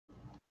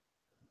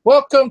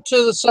Welcome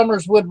to the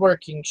Summers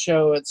Woodworking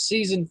Show. It's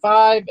Season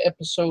 5,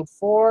 Episode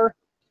 4.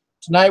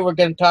 Tonight we're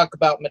going to talk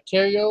about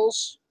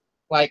materials,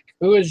 like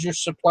who is your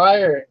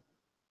supplier,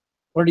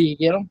 where do you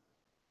get them.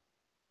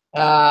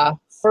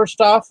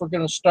 First off, we're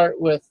going to start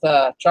with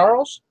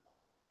Charles,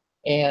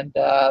 and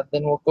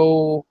then we'll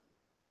go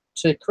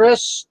to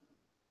Chris,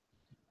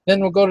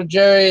 then we'll go to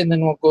Jerry, and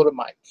then we'll go to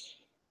Mike.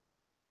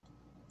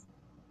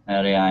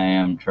 Howdy, I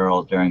am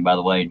Charles Deering. By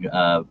the way,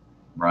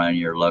 Brian,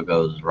 your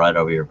logo is right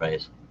over your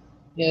face.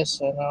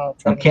 Yes, I know.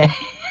 Okay.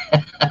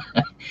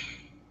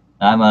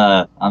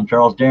 I'm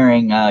Charles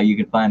Deering. You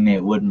can find me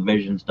at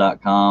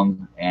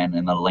woodenvisions.com, and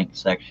in the link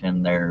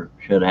section there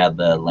should have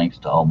the links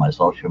to all my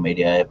social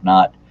media. If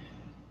not,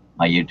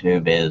 my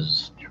YouTube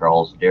is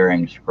Charles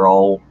Deering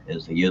Scroll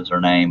is the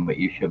username, but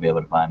you should be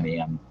able to find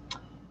me.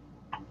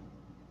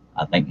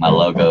 I think my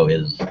logo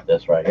is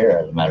this right here,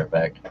 as a matter of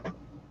fact.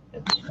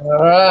 All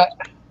right.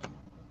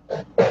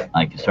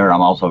 Thank you, sir.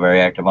 I'm also very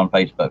active on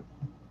Facebook.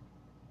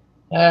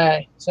 All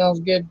right, sounds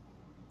good.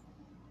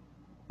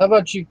 How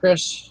about you,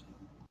 Chris?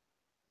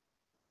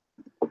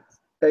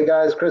 Hey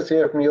guys, Chris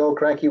here from the Old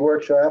Cranky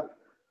Workshop.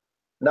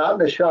 Not in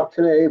the shop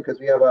today because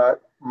we have a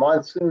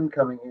monsoon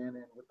coming in,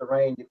 and with the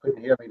rain, you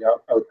couldn't hear me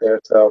out there.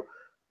 So,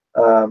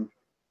 but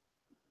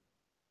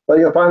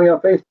you'll find me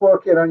on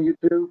Facebook and on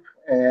YouTube,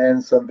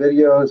 and some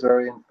videos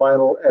are in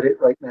final edit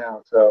right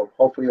now. So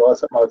hopefully you'll have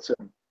something out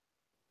soon.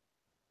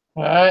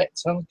 All right,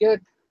 sounds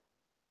good.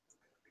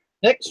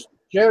 Next,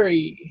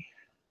 Jerry.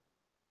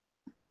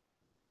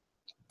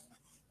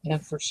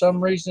 And for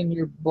some reason,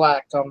 you're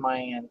black on my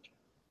end.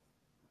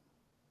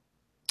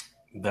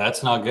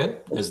 That's not good.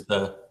 Is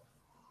the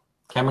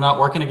camera not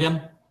working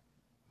again?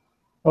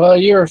 Well,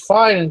 you were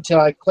fine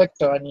until I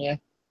clicked on you.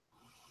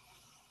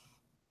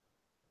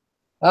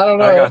 I don't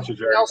know. I got you,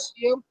 Jerry. Else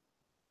you?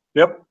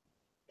 Yep.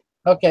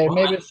 Okay,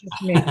 maybe it's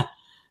just me.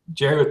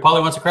 Jerry with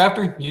Polly Wants a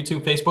Crafter,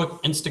 YouTube,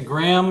 Facebook,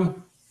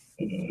 Instagram,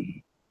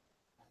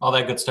 all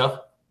that good stuff.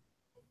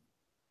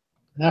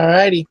 All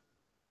righty.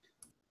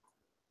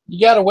 You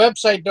got a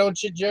website,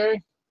 don't you,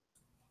 Jerry?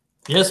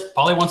 Yes,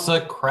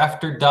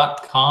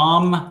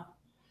 pollywantsaCrafter.com.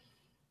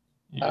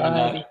 And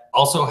I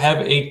also have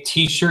a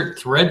t-shirt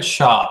thread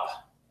shop,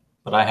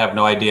 but I have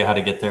no idea how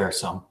to get there.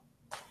 So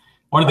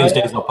one of these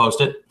days I'll post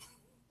it.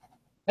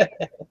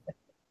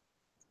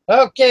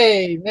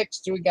 Okay,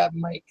 next we got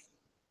Mike.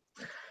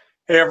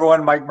 Hey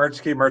everyone, Mike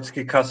Mertzke,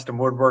 Mertzke Custom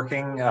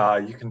Woodworking.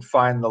 You can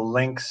find the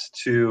links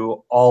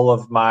to all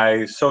of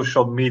my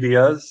social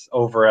medias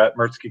over at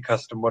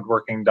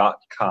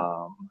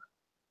mertzkecustomwoodworking.com.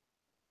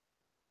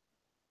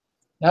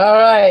 All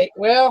right,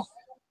 well,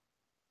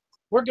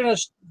 we're going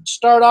to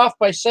start off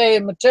by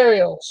saying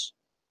materials.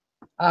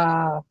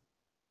 I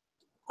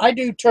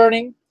do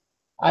turning.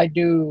 I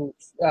do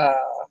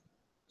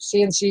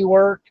CNC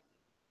work.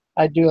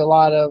 I do a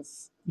lot of,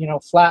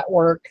 flat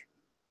work,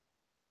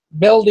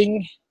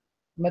 building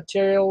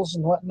materials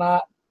and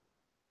whatnot.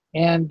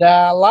 And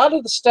a lot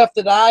of the stuff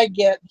that I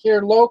get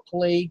here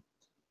locally,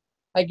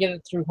 I get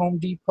it through Home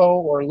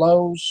Depot or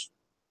Lowe's.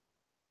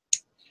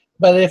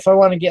 But if I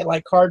want to get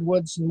like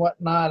hardwoods and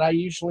whatnot, I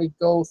usually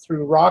go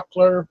through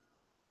Rockler,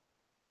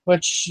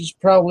 which is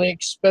probably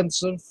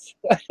expensive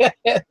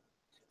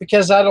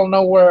because I don't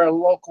know where a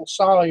local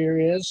sawyer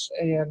is.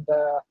 And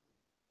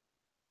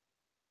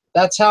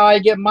that's how I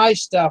get my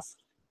stuff.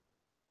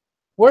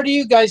 Where do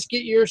you guys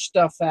get your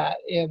stuff at?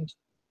 And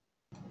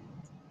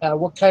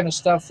what kind of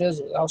stuff is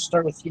it? I'll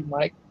start with you,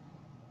 Mike.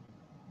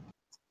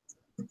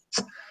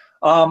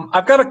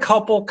 I've got a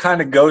couple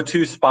kind of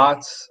go-to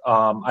spots.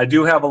 I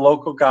do have a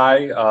local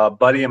guy, a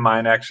buddy of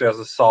mine actually has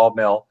a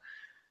sawmill,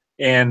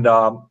 and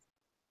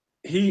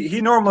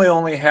he normally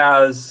only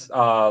has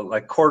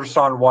like quarter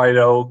sawn white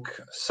oak.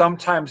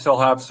 Sometimes he'll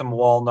have some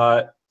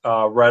walnut,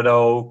 red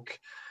oak,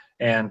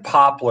 and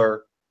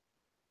poplar.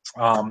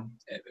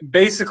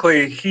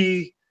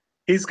 Basically,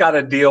 he's got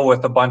to deal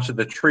with a bunch of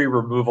the tree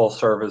removal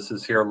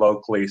services here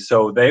locally,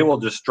 so they will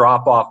just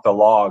drop off the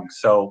logs.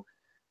 So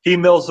he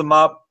mills them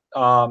up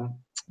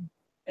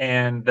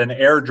and then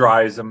air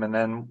dries them, and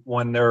then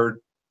when they're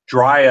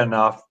dry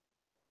enough,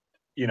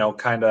 then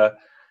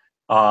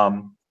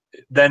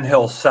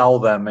he'll sell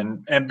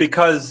them. And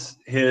because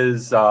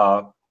his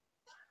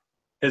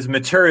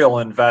material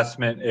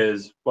investment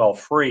is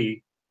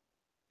free,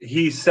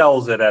 he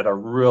sells it at a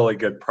really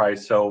good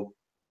price. So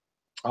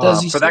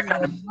Does he for that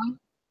kind of,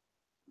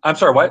 I'm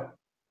sorry, what?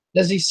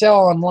 Does he sell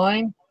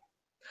online?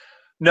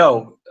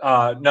 No,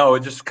 no,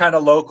 just kind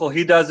of local.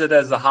 He does it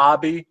as a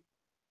hobby.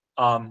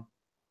 At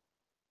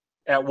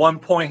one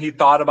point, he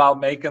thought about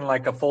making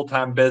like a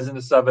full-time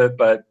business of it,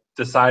 but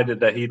decided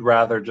that he'd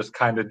rather just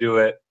kind of do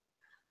it.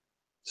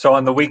 So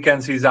on the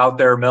weekends, he's out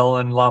there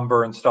milling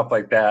lumber and stuff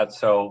like that.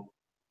 So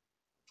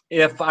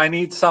if I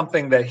need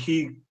something that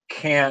he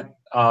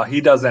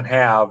doesn't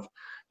have,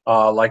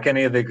 like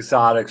any of the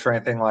exotics or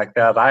anything like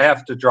that, I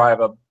have to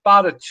drive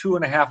about a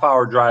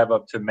 2.5-hour drive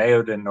up to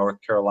Mayodan, North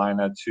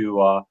Carolina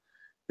to,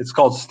 it's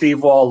called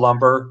Steve Wall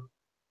Lumber.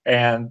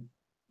 And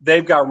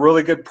they've got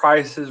really good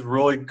prices,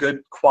 really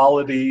good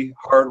quality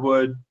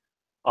hardwood.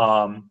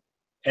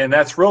 And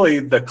that's really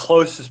the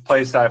closest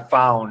place I've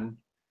found.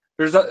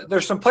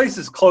 There's some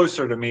places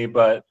closer to me,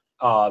 but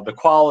the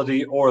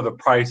quality or the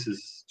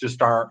prices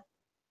just aren't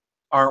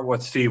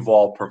what Steve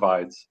Wall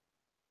provides.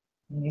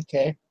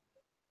 Okay.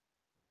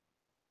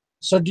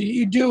 So do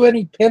you do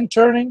any pin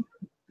turning?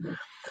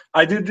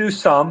 I do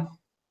some.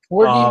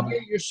 Where do you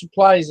get your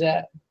supplies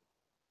at?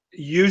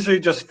 Usually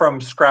just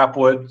from scrap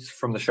woods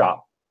from the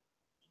shop.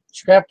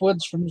 Scrap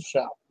woods from the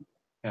shop.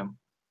 Yeah.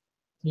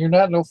 You're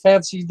not no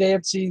fancy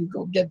dancy.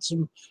 Go get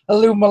some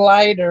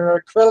Alumilite or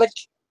acrylic.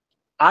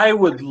 I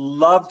would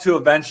love to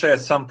eventually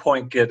at some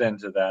point get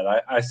into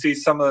that. I see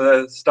some of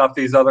the stuff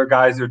these other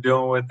guys are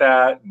doing with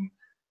that.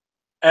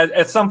 And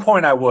at some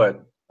point I would.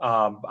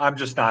 I'm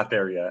just not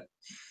there yet.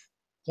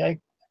 Okay.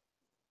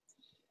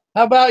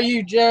 How about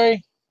you,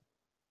 Jerry?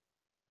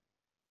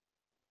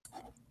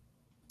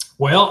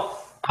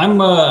 Well,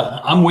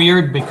 I'm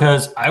weird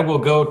because I will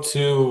go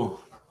to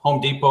Home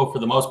Depot for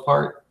the most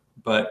part,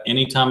 but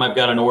anytime I've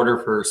got an order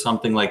for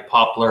something like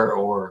poplar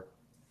or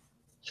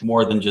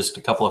more than just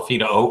a couple of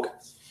feet of oak,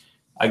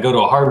 I go to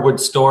a hardwood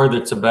store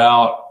that's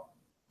about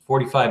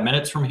 45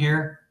 minutes from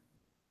here,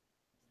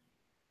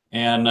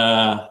 and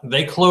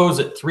they close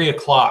at 3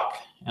 o'clock,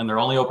 and they're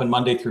only open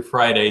Monday through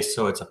Friday,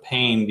 so it's a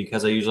pain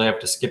because I usually have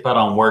to skip out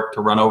on work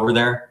to run over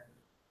there.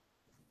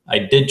 I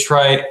did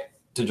try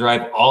to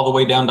drive all the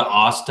way down to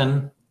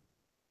Austin,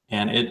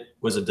 and it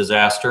was a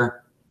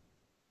disaster.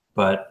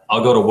 But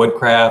I'll go to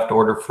Woodcraft,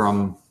 order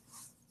from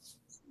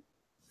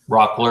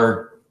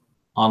Rockler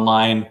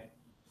online.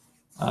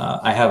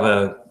 I have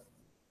a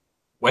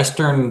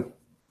Western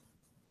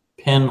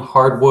Pin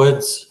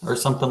Hardwoods or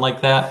something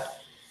like that.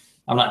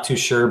 I'm not too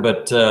sure,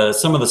 but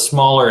some of the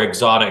smaller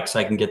exotics,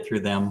 I can get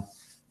through them.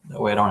 That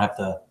way I don't have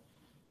to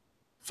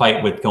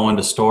fight with going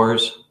to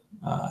stores.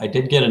 I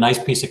did get a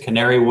nice piece of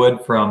canary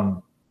wood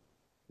from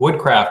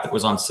Woodcraft that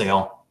was on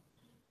sale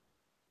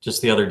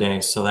just the other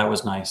day, so that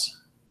was nice.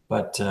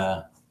 But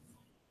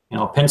you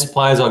know, pin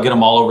supplies, I'll get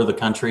them all over the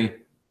country.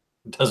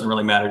 It doesn't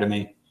really matter to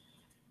me.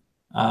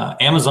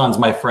 Amazon's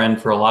my friend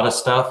for a lot of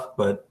stuff,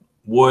 but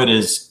wood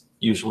is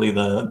usually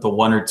the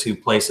one or two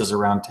places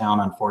around town,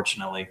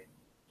 unfortunately.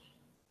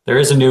 There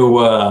is a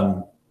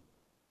new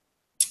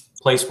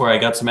place where I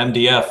got some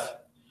MDF,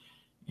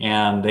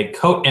 and they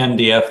coat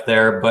MDF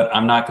there, but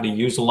I'm not going to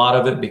use a lot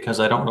of it because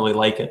I don't really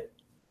like it.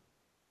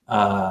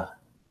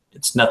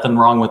 It's nothing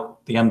wrong with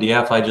the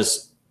MDF. I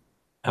just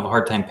have a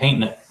hard time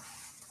painting it.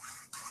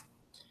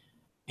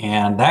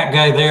 And that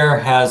guy there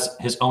has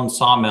his own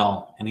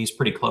sawmill, and he's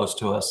pretty close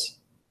to us.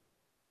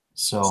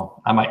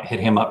 So I might hit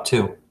him up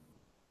too.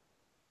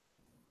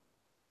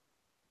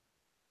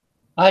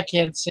 I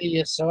can't see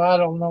you, so I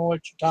don't know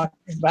what you're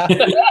talking about.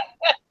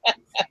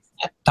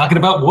 Talking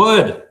about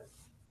wood.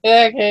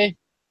 Okay.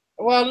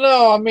 Well,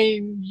 no, I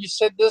mean, you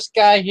said this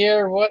guy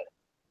here.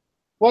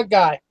 What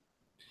guy?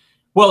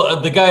 Well,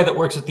 the guy that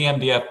works at the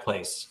MDF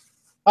place.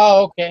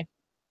 Oh, okay.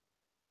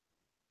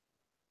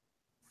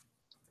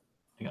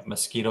 I got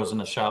mosquitoes in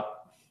the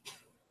shop.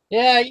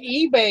 Yeah,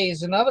 eBay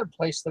is another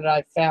place that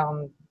I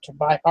found to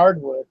buy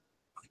hardwood.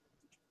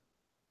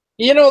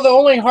 You know, the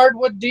only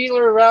hardwood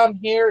dealer around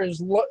here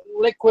is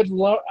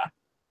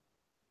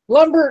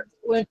Lumber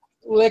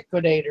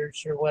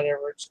Liquidators or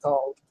whatever it's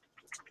called.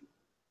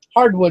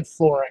 Hardwood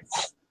flooring.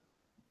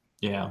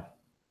 Yeah.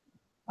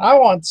 I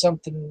want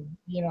something,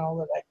 you know,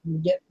 that I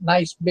can get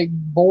nice big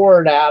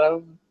board out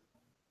of.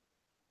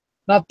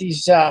 Not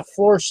these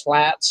floor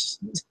slats.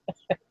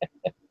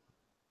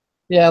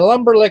 Yeah,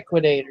 Lumber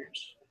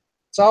Liquidators.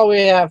 That's all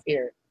we have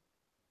here.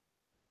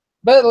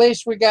 But at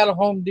least we got a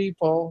Home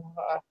Depot.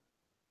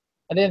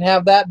 I didn't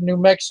have that in New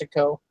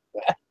Mexico.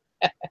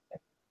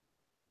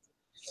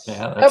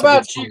 Yeah. How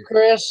about you,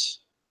 Chris?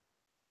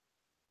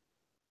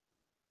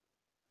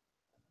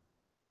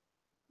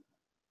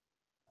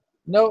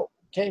 No,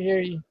 can't hear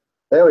you.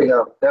 There we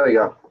go. There we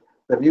go.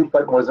 The mute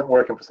button wasn't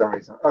working for some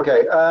reason.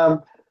 Okay. I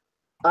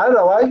don't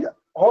know.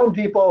 Home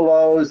Depot,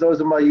 Lowe's, those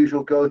are my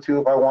usual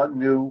go-to if I want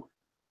new,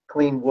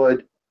 clean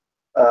wood.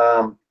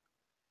 But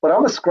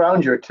I'm a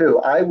scrounger too.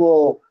 I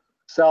will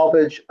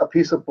salvage a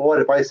piece of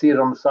board if I see it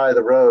on the side of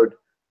the road.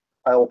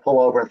 I will pull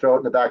over and throw it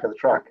in the back of the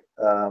truck.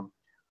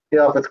 You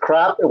know, if it's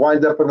crap, it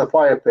winds up in the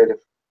fire pit. If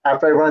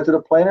after I run it to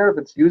the planer, if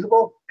it's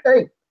usable,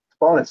 hey, it's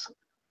bonus.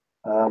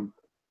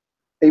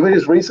 Even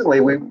just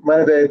recently, we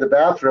renovated the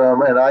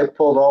bathroom, and I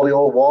pulled all the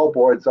old wall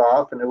boards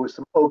off, and there was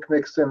some oak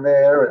mix in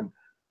there. And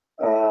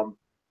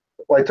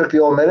when I took the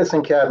old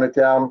medicine cabinet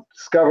down,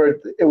 discovered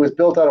it was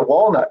built out of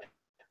walnut.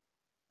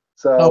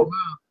 So, Oh,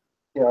 wow.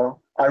 you know,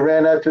 I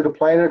ran that to the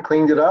planer,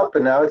 cleaned it up,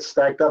 and now it's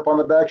stacked up on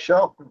the back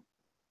shelf.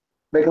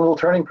 Making little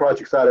turning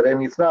projects out of it. I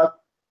mean, it's not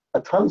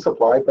a ton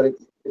supply, but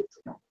it's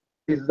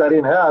pieces I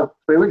didn't have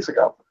 3 weeks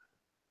ago.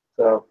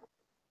 So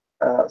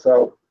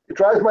it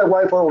drives my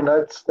wife a little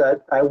nuts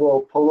that I will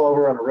pull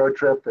over on a road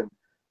trip and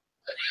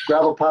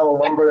grab a pile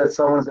of lumber that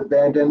someone's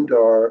abandoned,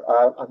 or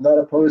I'm not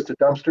opposed to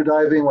dumpster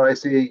diving when I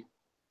see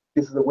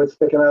pieces of wood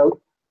sticking out.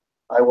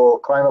 I will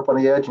climb up on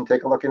the edge and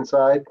take a look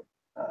inside.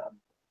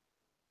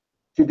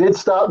 She did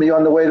stop me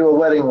on the way to a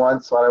wedding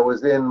once. So I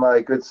was in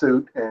my good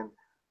suit and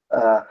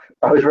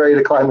I was ready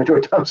to climb into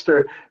a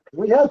dumpster.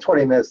 We had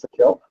 20 minutes to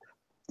kill.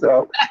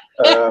 So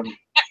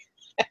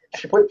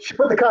she put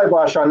the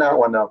kibosh on that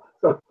one though.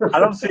 So, I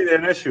don't see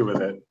an issue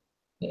with it.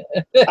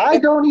 I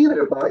don't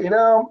either, but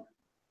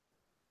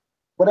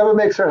whatever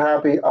makes her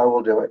happy, I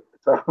will do it.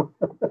 So,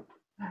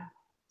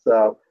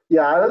 so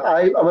yeah,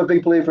 I'm a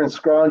big believer in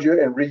scrounging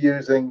and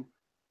reusing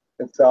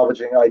and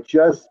salvaging. I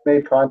just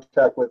made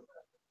contact with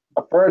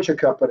a furniture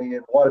company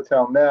in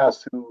Watertown,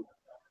 Mass, who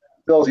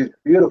builds these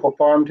beautiful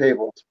farm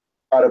tables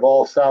out of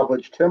all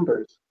salvaged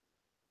timbers.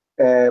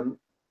 And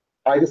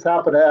I just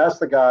happened to ask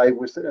the guy, we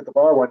were sitting at the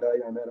bar one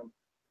night, and I met him,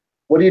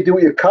 what do you do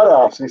with your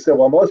cutoffs? And he said,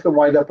 well, most of them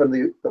wind up in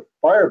the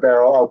fire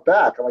barrel out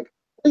back. I'm like,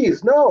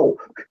 please, no.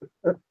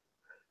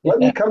 Let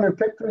me come and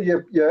pick through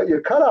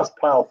your cutoffs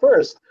pile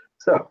first.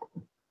 So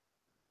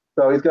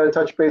he's got to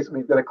touch base with me.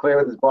 He's got to clear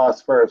with his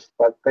boss first,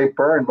 but they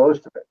burn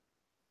most of it.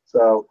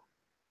 So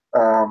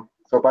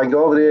so if I can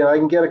go over there and I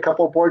can get a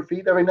couple of board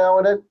feet every now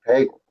and then,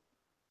 hey,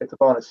 it's a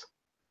bonus.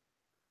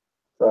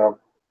 So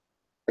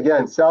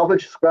again,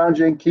 salvage,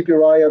 scrounging, keep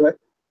your eye on it,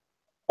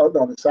 out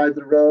on the sides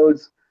of the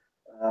roads.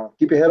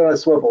 Keep your head on a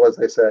swivel, as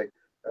they say.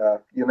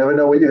 You never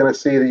know what you're going to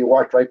see that you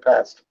walked right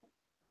past.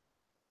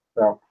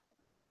 So,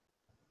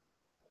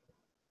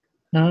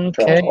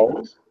 Okay.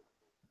 Charles,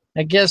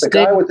 I guess the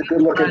guy with the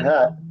good-looking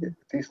hat, is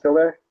he still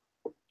there?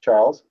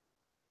 Charles?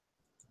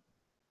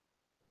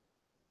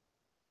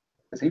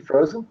 Is he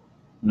frozen?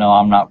 No,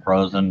 I'm not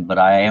frozen, but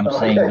I am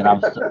seeing Okay.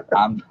 that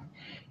I'm.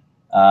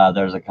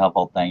 There's a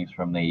couple things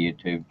from the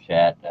YouTube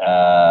chat.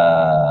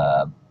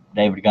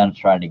 David Gunn's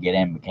trying to get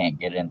in, but can't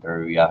get in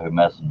through Yahoo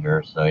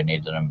Messenger, so he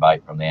needs an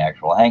invite from the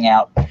actual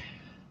Hangout.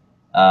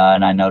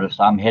 And I noticed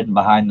I'm hidden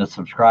behind the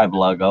subscribe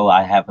logo.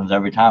 It happens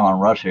every time on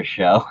Rush's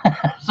show.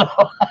 So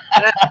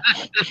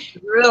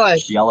really,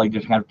 y'all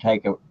just have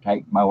to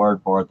take my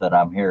word for it that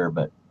I'm here,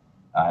 but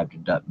I have to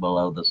duck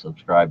below the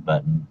subscribe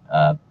button.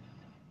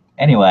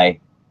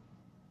 Anyway,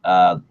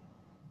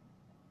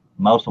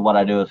 most of what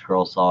I do is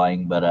scroll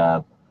sawing,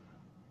 but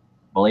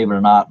believe it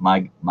or not,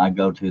 my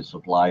go-to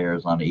supplier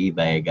is on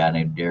eBay. A guy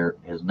named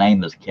his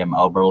name is Kim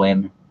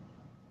Oberlin,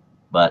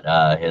 but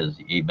his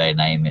eBay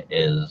name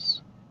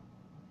is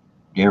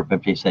Deer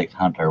 56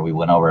 Hunter. We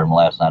went over him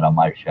last night on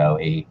my show.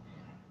 He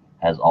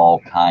has all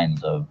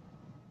kinds of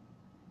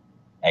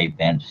 1/8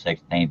 inch,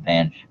 16th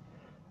inch,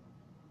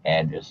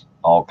 and just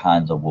all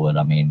kinds of wood.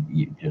 I mean,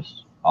 you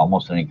just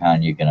almost any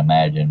kind you can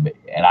imagine.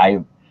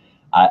 And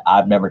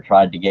I've never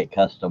tried to get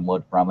custom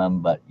wood from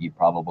him, but you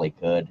probably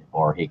could,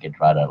 or he could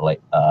try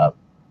to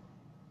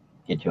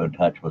get you in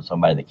touch with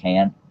somebody that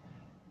can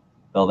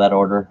fill that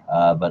order.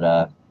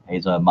 But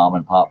he's a mom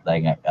and pop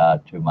thing,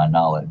 to my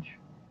knowledge.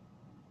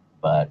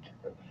 But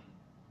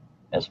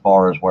as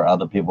far as where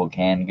other people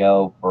can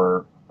go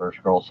for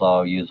scroll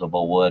saw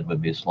usable wood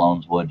would be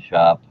Sloan's Wood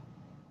Shop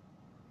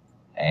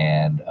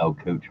and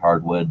Oak Hooch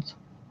Hardwoods,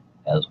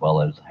 as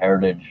well as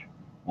Heritage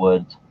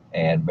Woods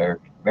and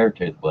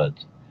Beartooth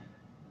Woods.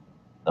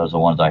 Those are the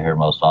ones I hear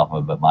most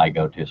often, but my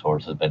go-to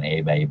source has been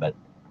eBay. But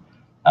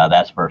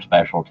that's for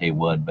specialty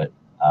wood. But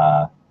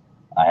I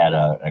had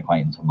an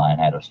acquaintance of mine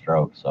had a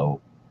stroke,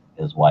 so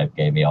his wife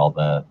gave me all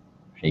the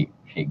sheet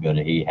good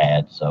he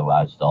had, so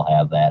I still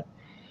have that.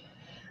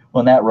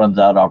 When that runs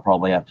out, I'll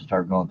probably have to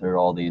start going through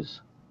all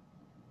these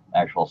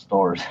actual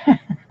stores.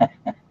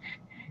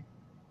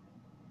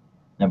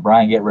 Then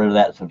Brian, get rid of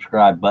that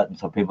subscribe button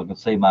so people can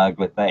see my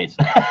ugly face.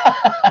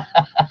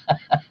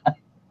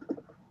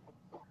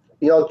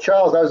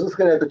 Charles, I was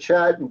looking at the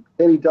chat, and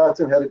Katie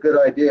Dotson had a good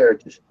idea.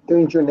 Just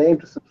change your name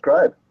to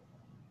subscribe.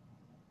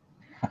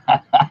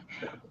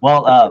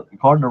 Well,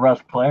 according to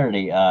Russ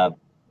Clarity,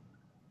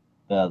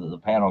 the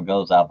panel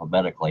goes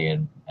alphabetically,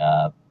 and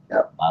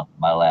Yep.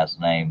 my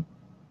last name.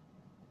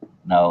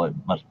 No, it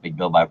must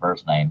go by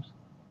first names.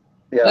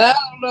 Yeah. I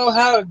don't know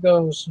how it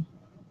goes.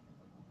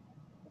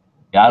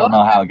 Yeah, I don't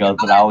know how it goes,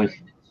 but I always.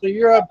 So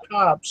you're up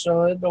top,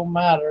 so it don't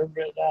matter.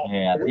 But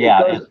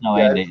It's no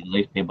end. At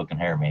least people can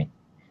hear me.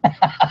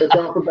 It's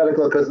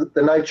alphabetical because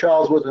the night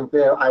Charles wasn't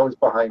there, I was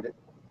behind it.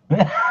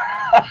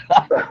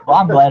 Well,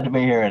 I'm glad to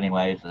be here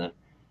anyway, so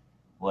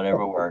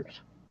whatever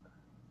works.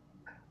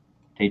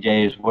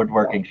 TJ's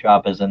Woodworking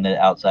Shop is in the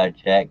outside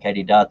chat.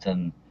 Katie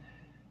Dotson,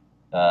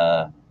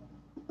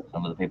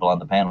 some of the people on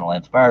the panel.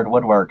 Inspired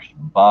Woodworks,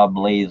 Bob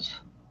Lee's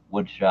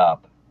Wood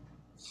Shop.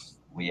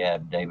 We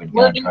have David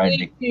where Gunn do trying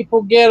these to.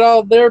 people get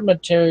all their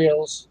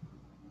materials?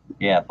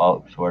 Yeah,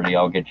 folks, where do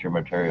y'all get your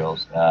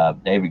materials?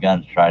 David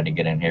Gunn's trying to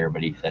get in here,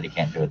 but he said he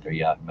can't do it through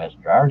Yahoo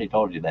Messenger. I already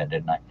told you that,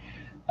 didn't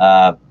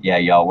I? Yeah,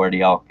 y'all, where do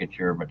y'all get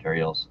your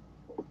materials?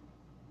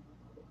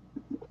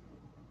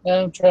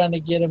 I'm trying to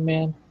get them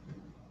in.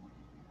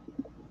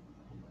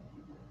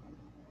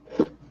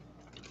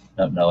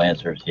 No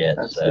answers yet.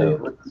 Let's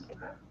So, see.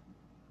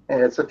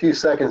 And it's a few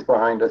seconds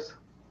behind us.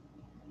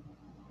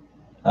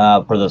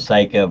 for the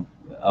sake of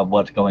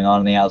what's going on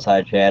in the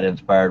outside chat,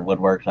 Inspired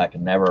Woodworks, I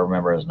can never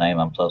remember his name.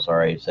 I'm so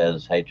sorry. He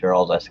says, "Hey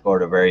Charles, I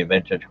scored a very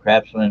vintage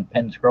Craftsman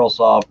pin scroll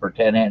saw for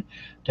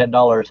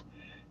 $10.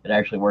 It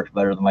actually works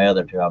better than my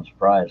other two. I'm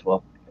surprised.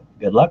 Well,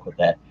 good luck with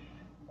that.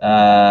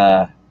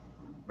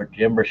 For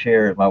Jim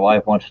Brashear, my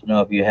wife wants to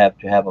know if you have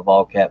to have a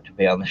ball cap to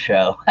be on the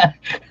show.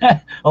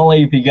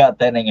 Only if you got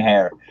thinning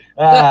hair.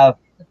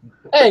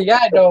 Hey,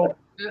 I don't.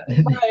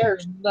 My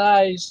hair's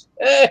nice.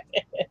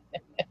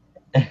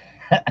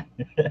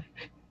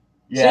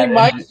 Yeah, See,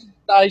 mine's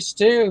nice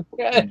too.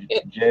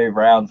 Jerry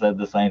Brown said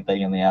the same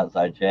thing in the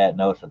outside chat.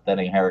 No, it's a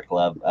thinning hair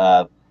club.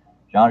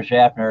 John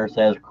Schaffner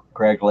says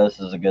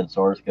Craigslist is a good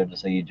source. Good to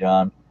see you,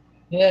 John.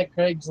 Yeah,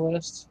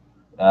 Craigslist.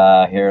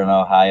 Here in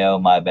Ohio,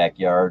 my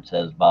backyard,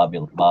 says Bob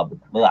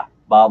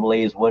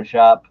Lee's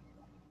Woodshop.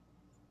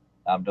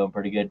 I'm doing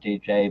pretty good,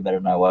 TJ, better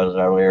than I was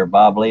earlier.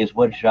 Bob Lee's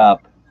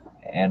Woodshop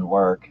and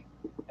work.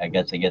 I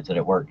guess he gets it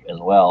at work as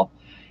well.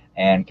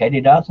 And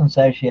Katie Dodson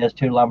says she has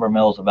 2 lumber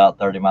mills about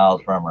 30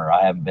 miles from her.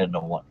 I haven't been to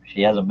one.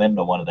 She hasn't been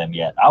to one of them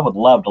yet. I would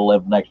love to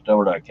live next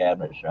door to a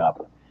cabinet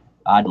shop.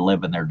 I'd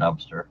live in their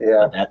dumpster.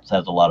 Yeah. But that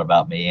says a lot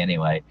about me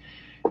anyway.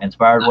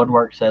 Inspired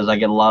Woodwork says I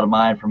get a lot of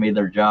mine from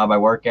either a job I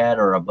work at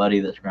or a buddy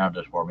that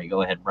scrounges for me.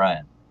 Go ahead,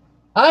 Brian.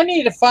 I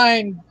need to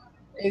find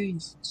a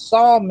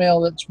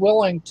sawmill that's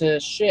willing to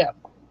ship.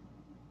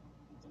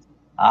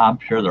 I'm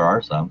sure there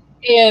are some.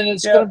 And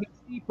it's going to be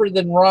cheaper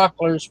than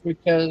Rockler's,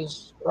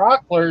 because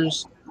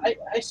Rockler's,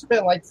 I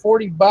spent like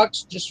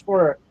 $40 just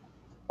for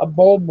a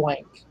bowl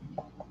blank.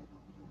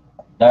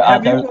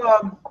 Have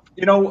you,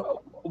 you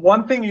know,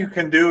 one thing you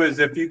can do is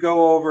if you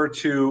go over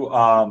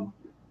to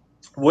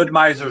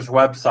Wood-Miser's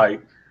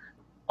website,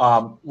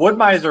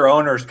 Wood-Miser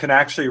owners can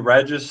actually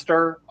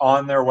register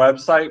on their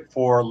website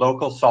for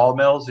local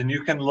sawmills, and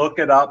you can look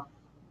it up.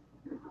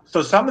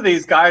 So some of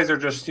these guys are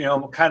just, you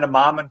know, kind of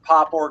mom and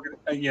pop,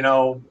 you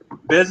know,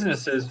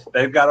 businesses.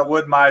 They've got a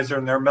Wood-Miser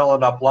and they're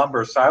milling up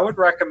lumber. So I would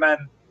recommend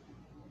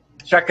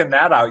checking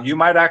that out. You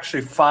might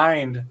actually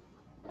find,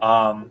 you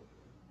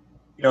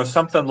know,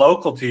 something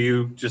local to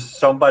you, just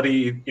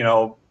somebody, you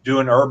know,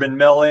 doing urban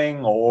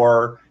milling,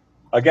 or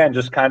again,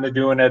 just kind of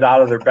doing it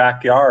out of their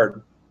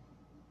backyard.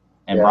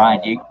 And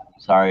Brian,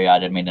 sorry, I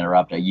didn't mean to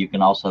interrupt you. You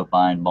can also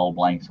find mold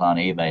blanks on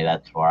eBay.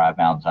 That's where I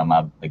found some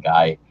of the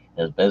guy.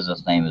 His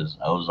business name is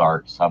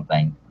Ozark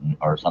something,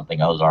 or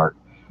something Ozark.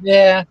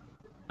 Yeah.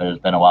 But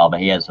it's been a while, but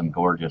he has some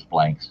gorgeous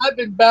blanks. I've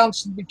been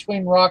bouncing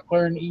between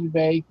Rockler and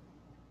eBay.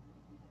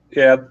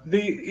 Yeah,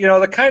 you know,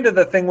 the kind of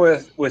the thing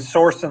with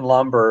sourcing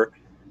lumber,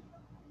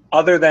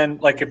 other than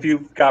like if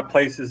you've got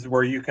places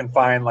where you can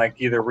find like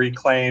either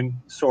reclaimed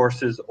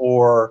sources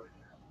or,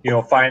 you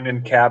know,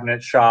 finding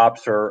cabinet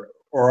shops or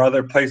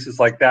other places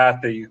like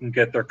that you can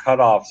get their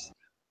cutoffs,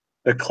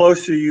 the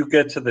closer you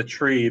get to the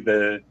tree,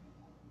 the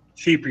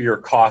cheaper your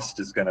cost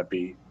is going to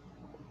be.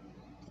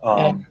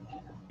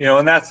 You know,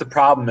 and that's the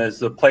problem, is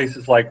the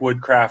places like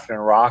Woodcraft and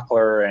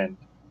Rockler and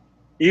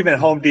even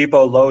Home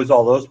Depot, Lowe's,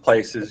 all those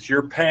places,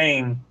 you're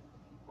paying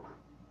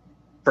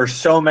for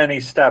so many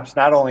steps,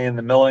 not only in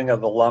the milling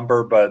of the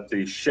lumber, but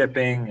the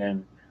shipping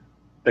and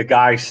the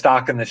guy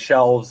stocking the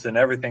shelves and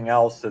everything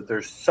else, that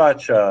there's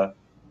such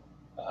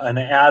an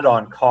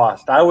add-on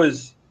cost. I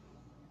was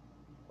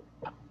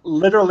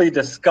literally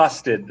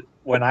disgusted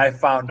when I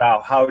found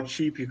out how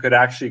cheap you could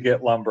actually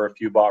get lumber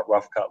if you bought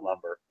rough cut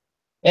lumber.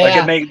 Yeah. Like,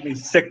 it made me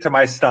sick to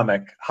my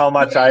stomach how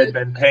much I had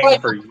been paying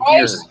for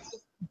years.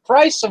 The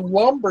price of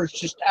lumber is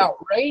just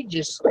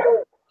outrageous.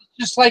 It's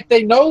just like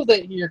they know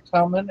that you're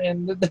coming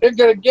and they're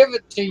going to give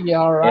it to you,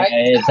 all right?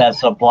 It's that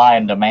supply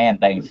and demand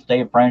thing.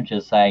 Steve French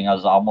is saying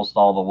almost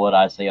all the wood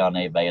I see on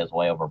eBay is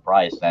way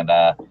overpriced. And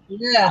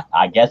yeah,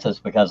 I guess it's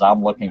because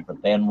I'm looking for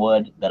thin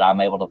wood that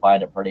I'm able to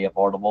find it pretty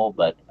affordable,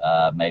 but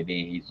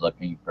maybe he's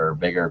looking for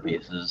bigger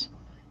pieces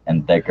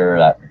and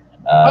thicker.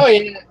 oh,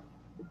 yeah.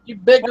 You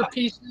bigger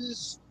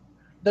pieces,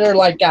 they're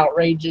like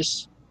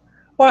outrageous.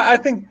 Well, I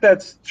think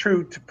that's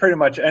true to pretty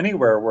much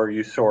anywhere where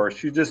you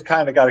source. You just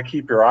kind of got to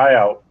keep your eye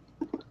out.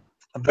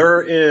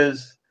 There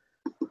is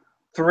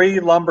 3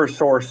 lumber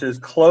sources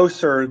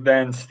closer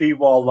than Steve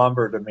Wall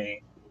Lumber to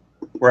me,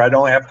 where I'd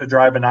only have to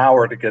drive an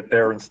hour to get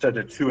there instead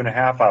of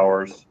 2.5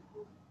 hours.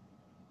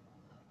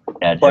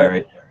 Yeah,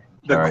 Jerry.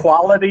 The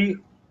quality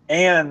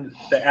and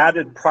the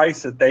added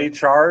price that they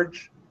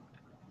charge,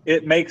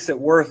 it makes it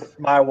worth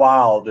my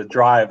while to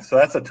drive. So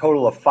that's a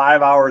total of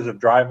 5 hours of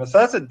driving. So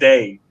that's a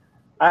day.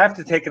 I have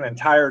to take an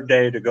entire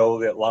day to go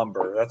get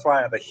lumber. That's why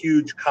I have a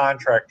huge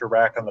contractor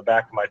rack on the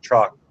back of my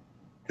truck.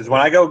 Because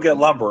when I go get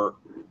lumber,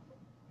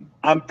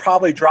 I'm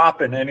probably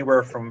dropping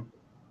anywhere from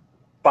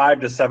 $500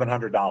 to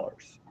 $700.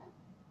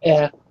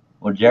 Yeah.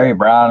 Well, Jerry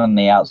Brown in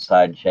the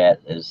outside chat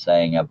is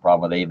saying a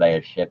problem with eBay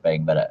is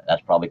shipping, but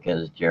that's probably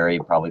because Jerry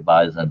probably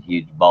buys in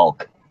huge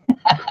bulk.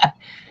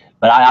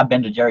 But I've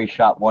been to Jerry's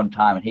shop one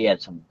time, and he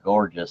had some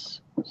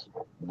gorgeous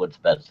wood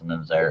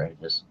specimens there.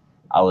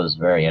 I was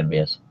very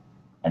envious.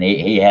 And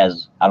he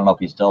has, I don't know if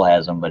he still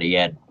has them, but he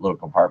had little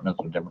compartments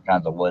with different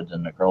kinds of woods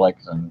and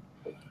acrylics and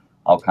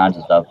all kinds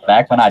of stuff.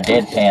 Back when I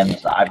did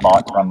pins, I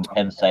bought from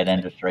Penn State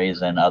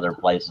Industries and other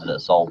places that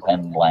sold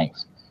pen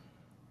blanks.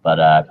 But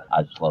I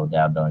slowed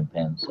down doing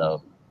pins,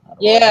 so.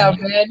 Yeah,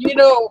 man. You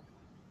know,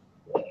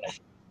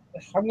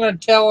 I'm going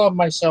to tell on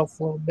myself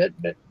a little bit,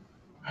 but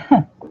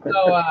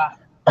So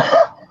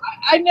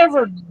I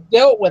never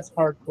dealt with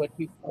hardwood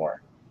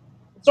before.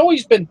 It's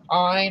always been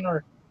pine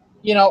or,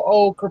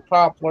 oak or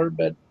poplar,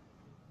 but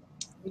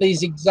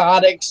these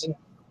exotics and,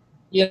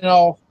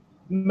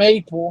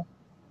 maple,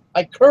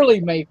 like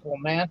curly maple,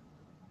 man.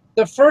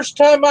 The first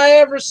time I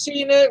ever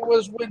seen it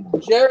was when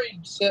Jerry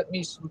sent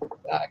me some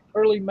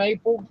curly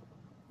maple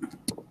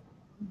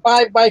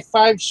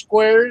 5x5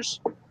 squares,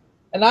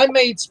 and I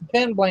made some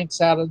pen blanks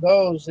out of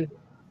those. And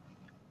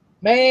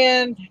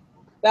man,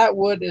 that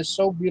wood is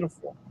so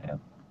beautiful. Yeah.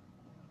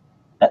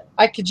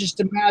 I could just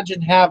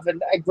imagine having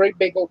a great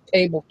big old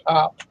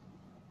tabletop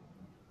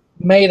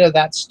made of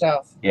that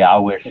stuff. Yeah, I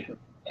wish.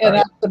 And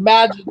I could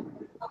imagine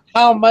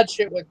how much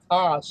it would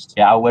cost.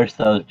 Yeah, I wish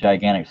those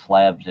gigantic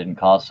slabs didn't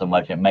cost so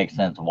much. It makes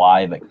sense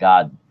why, but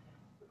God,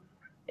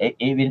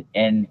 even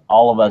and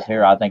all of us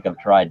here, I think, have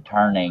tried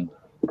turning.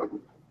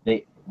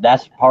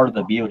 That's part of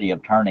the beauty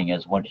of turning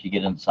is once you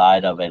get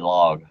inside of a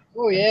log,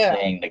 Oh yeah,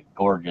 seeing the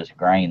gorgeous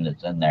grain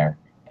that's in there,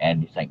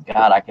 and you think,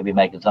 God, I could be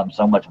making something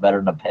so much better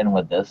than a pen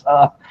with this.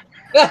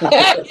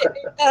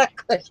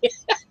 exactly.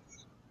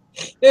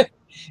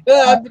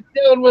 I've been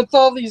dealing with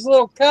all these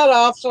little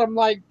cutoffs. I'm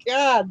like,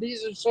 God,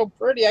 these are so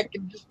pretty. I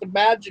can just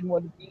imagine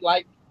what it'd be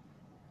like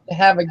to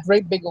have a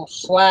great big old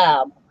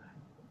slab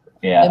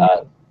Yeah,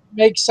 and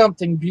make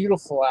something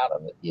beautiful out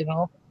of it.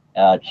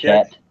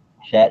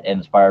 Chet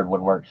Inspired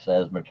Woodwork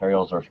says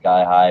materials are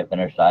sky high,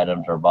 finished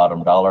items are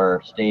bottom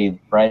dollar. Steve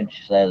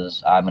French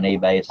says I'm an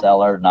eBay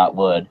seller, not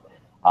wood.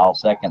 I'll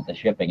second the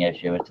shipping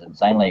issue. It's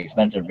insanely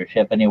expensive to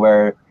ship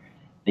anywhere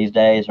these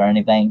days or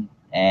anything.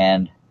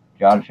 And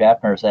John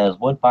Schaffner says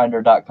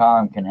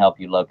woodfinder.com can help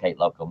you locate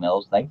local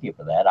mills. Thank you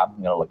for that. I'm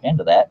going to look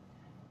into that.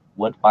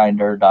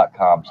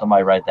 Woodfinder.com.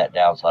 Somebody write that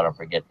down so I don't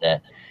forget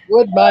that.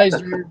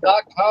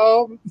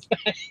 Woodmiser.com.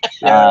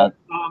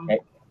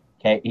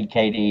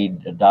 Katie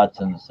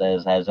Dodson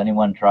says, has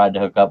anyone tried to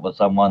hook up with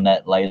someone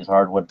that lays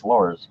hardwood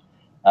floors?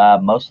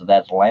 Most of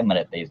that's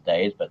laminate these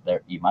days, but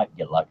you might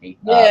get lucky.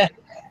 Yeah.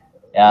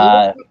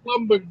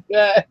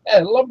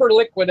 Lumber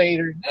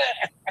liquidator.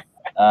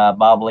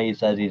 Bob Lee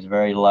says he's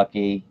very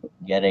lucky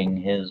getting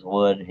his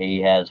wood.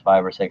 He has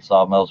 5 or 6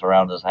 sawmills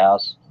around his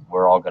house.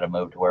 We're all going to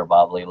move to where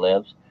Bob Lee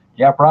lives.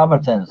 Jeff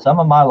Robinson, some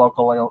of my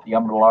local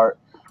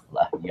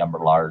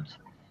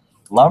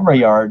lumber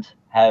yards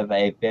have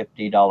a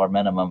 $50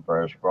 minimum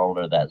for a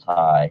scroller that's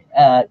high.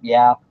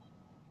 Yeah,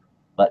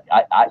 but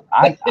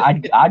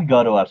I'd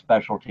go to a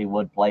specialty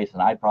wood place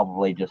and I'd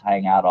probably just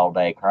hang out all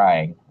day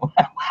crying.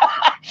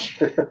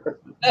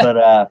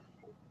 But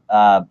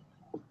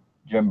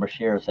Jim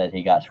Bashir said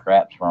he got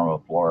scraps from a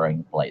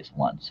flooring place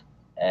once.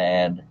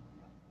 And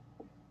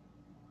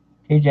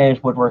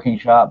TJ's Woodworking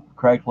Shop,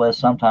 Craigslist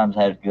sometimes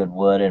has good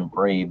wood and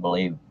free.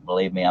 Believe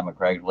me, I'm a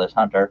Craigslist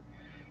hunter.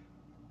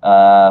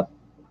 Yeah.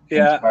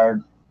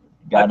 Inspired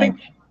guy named.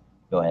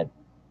 Go ahead.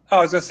 I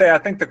was going to say, I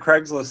think the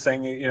Craigslist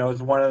thing,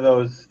 is one of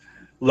those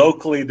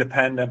locally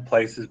dependent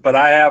places. But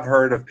I have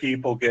heard of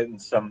people getting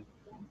some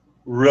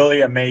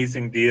really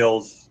amazing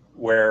deals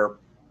where,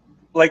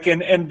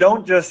 and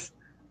don't just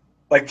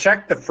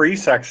check the free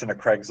section of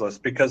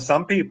Craigslist, because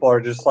some people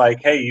are just like,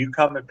 hey, you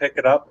come and pick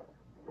it up.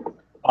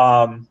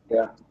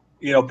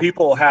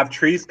 People have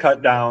trees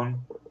cut down,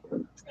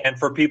 and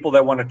for people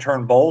that want to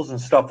turn bowls and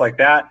stuff like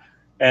that,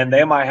 and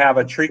they might have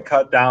a tree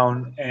cut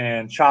down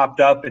and chopped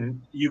up,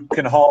 and you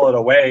can haul it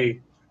away,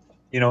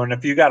 and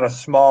if you got a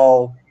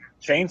small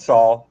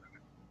chainsaw,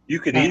 you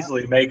could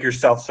easily make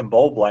yourself some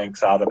bowl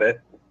blanks out of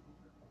it.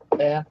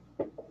 Yeah.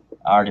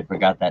 I already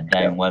forgot that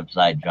dang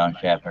website John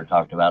Schaffner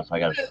talked about, so I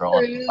got to scroll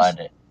up and find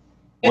it.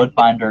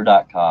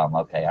 Woodfinder.com.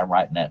 Okay, I'm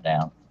writing that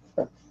down.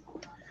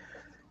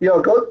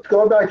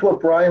 Going back to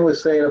what Brian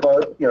was saying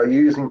about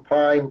using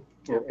pine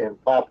and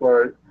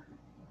poplar,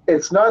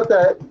 it's not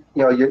that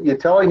you're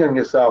telling them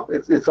yourself.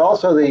 It's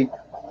also do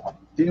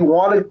you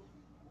want to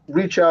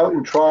reach out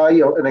and try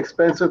an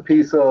expensive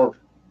piece of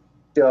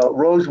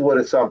rosewood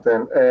or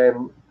something,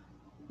 and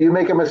you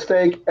make a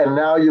mistake, and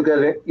now you get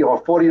a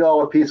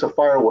 $40 piece of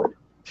firewood.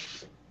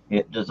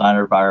 Yeah,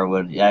 designer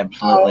firewood. Yeah,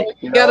 absolutely. Oh,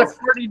 you got a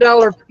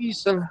 $40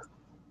 piece of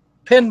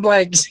pen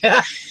blanks.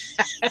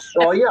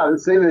 Well, yeah.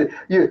 See,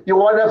 you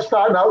wind up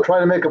starting out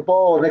trying to make a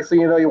bowl, and next thing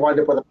you know, you wind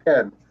up with a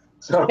pen.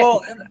 So.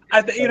 Well,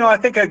 I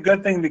think a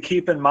good thing to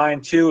keep in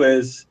mind too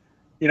is,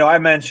 I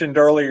mentioned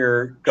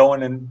earlier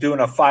going and doing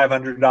a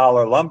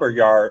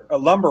 $500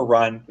 lumber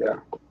run. Yeah.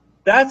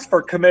 That's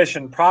for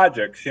commission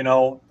projects. When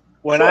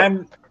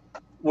sure.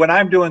 when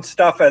I'm doing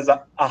stuff as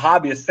a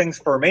hobbyist, things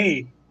for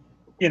me,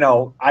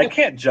 I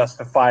can't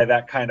justify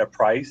that kind of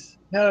price.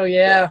 Oh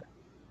yeah.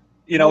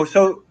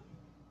 So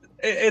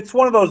it's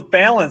one of those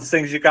balance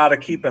things you got to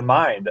keep in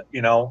mind.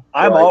 I'm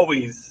right.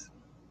 always,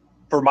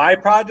 for my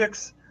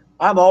projects,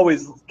 I'm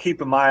always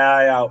keeping my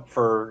eye out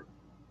for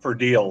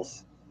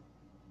deals.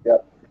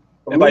 Yep.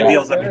 And by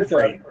deals, I mean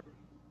free.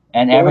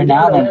 And every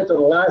now and then. The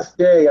last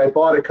day, I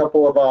bought a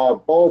couple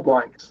of bowl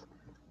blanks.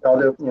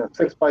 They're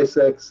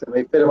 6x6, and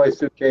they fit in my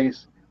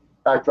suitcase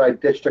after I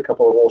ditched a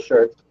couple of old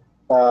shirts.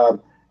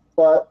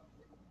 But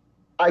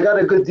I got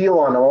a good deal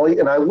on them, only,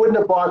 and I wouldn't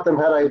have bought them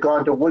had I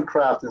gone to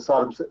Woodcraft and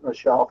saw them sitting on the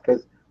shelf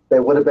because they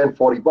would have been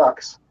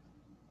 $40.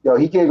 You know,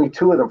 he gave me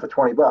 2 of them for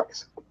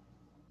 $20,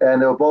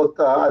 and they were both.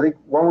 I think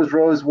one was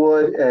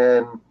rosewood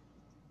and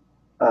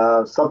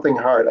something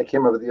hard. I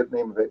can't remember the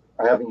name of it.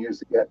 I haven't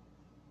used it yet.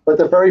 But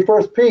the very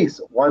first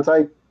piece, once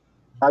I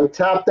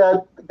tapped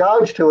that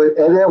gouge to it,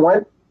 and it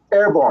went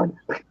airborne.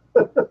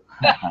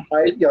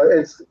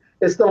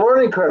 It's the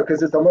learning curve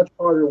because it's a much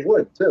harder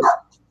wood too.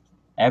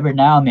 Every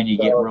now and then you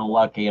get real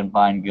lucky and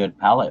find good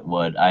pallet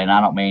wood. And I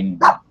don't mean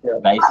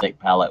basic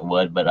pallet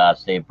wood, but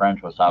Steve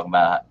French was talking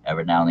about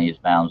every now and then he's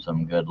found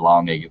some good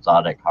long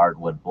exotic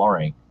hardwood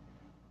flooring.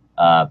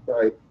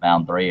 Right.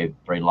 Found three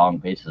long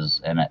pieces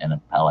in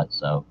a pallet.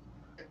 So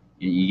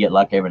you get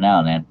lucky every now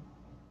and then.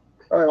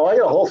 I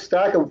got a whole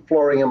stack of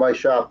flooring in my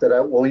shop that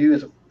I will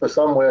use for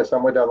somewhere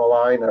down the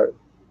line, or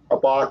a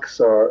box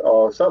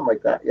or something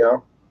like that. You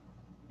know.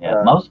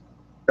 Yeah.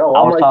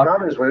 All my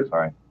counters were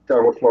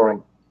done with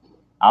flooring.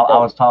 I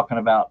was talking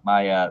about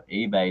my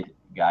eBay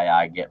guy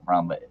I get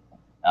from, but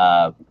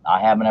I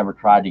haven't ever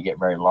tried to get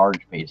very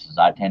large pieces.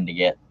 I tend to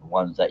get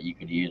ones that you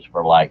could use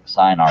for like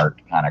sign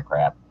art kind of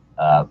crap.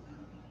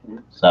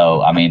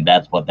 So I mean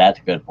that's what that's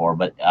good for.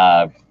 But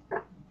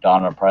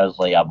Donna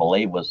Presley, I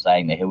believe, was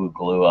saying that he would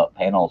glue up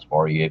panels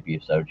for you if you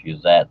so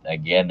choose that.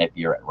 Again, if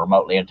you're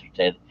remotely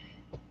interested,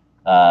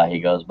 he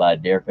goes by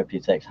Deer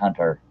 56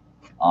 Hunter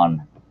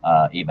on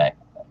eBay.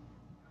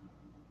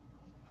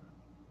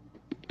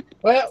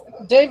 Well,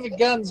 David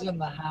Gunn's in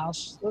the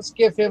house. Let's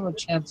give him a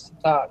chance to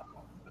talk.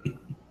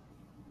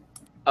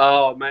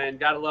 Oh man,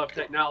 gotta love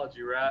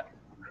technology, right?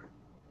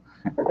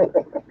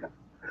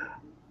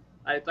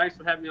 Hey, thanks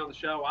for having me on the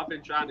show. I've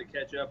been trying to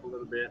catch up a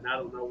little bit, and I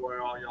don't know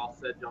where all y'all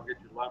said y'all get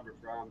your lumber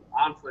from.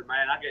 Honestly,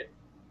 man,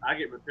 I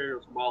get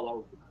materials from all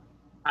over.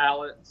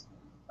 Pallets.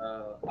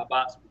 I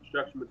buy some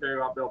construction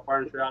material I build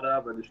furniture out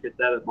of. I just get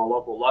that at my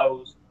local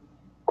Lowe's.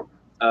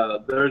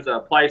 There's a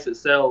place that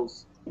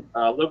sells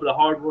a little bit of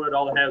hardwood.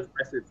 All they have is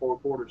basically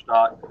 4-quarter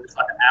stock. It's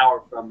like an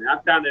hour from me. I'm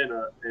kind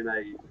of in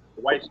a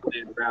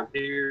wasteland around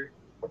here.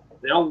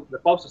 The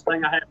closest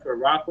thing I have to a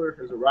Rockler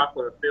is a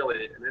Rockler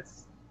affiliate, and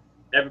it's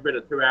every bit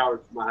of 2 hours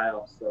from my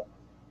house. So,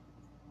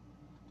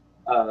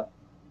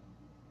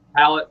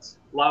 pallets,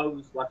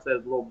 Lowe's, like I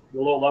said, the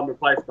little lumber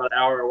place about an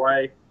hour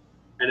away,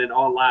 and then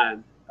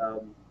online.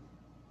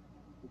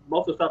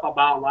 Most of the stuff I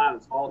buy online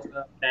is small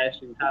stuff,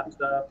 caching type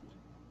stuff,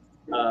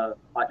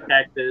 like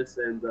cactus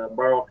and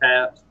burrow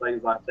caps,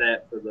 things like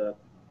that for the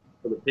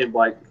pin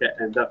blade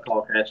and duck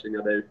call caching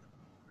I do.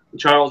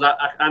 Charles,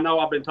 I know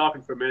I've been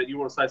talking for a minute. You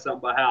want to say something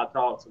about how I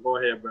talk, so go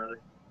ahead, brother.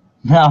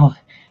 No,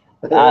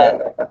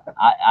 I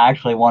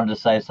actually wanted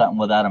to say something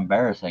without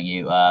embarrassing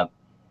you. I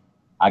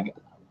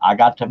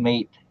got to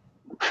meet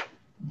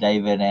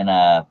David in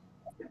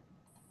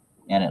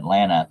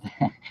Atlanta.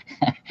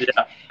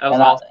 Yeah, that was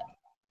awesome.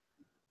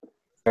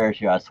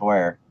 Embarrass you, I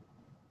swear.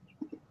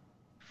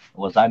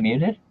 Was I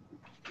muted?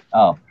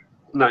 Oh.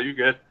 No, you're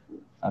good.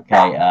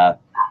 Okay.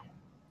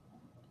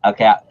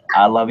 Okay.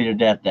 I love you to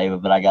death,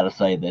 David, but I got to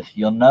say this.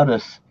 You'll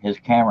notice his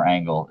camera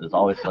angle is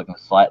always looking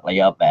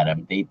slightly up at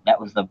him. That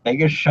was the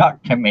biggest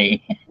shock to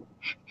me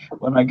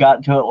when I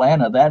got to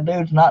Atlanta. That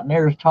dude's not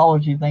near as tall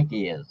as you think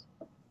he is.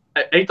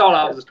 He thought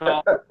I was as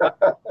tall.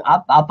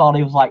 I thought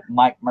he was like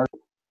Mike Murphy.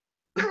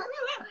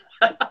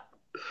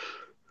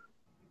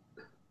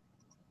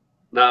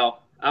 No,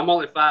 I'm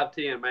only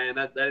 5'10", man.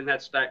 That didn't have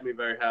to stack me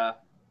very high.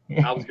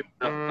 I was good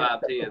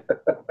enough for 5'10".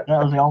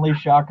 That was the only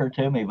shocker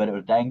to me, but it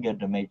was dang good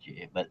to meet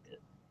you. But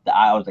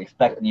I was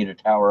expecting you to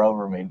tower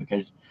over me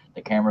because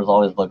the camera's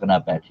always looking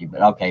up at you.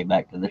 But okay,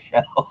 back to the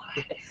show.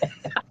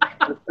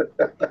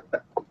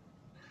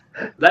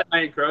 That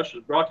Man Crush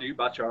is brought to you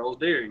by Charles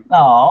Deering.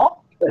 Aw.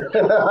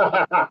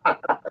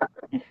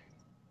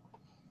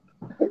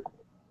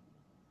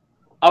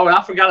 Oh, and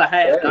I forgot a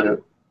hat.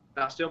 Can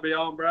I still be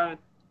on, Brian?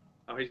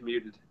 Oh, he's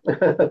muted.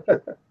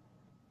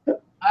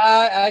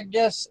 I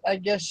guess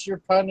you're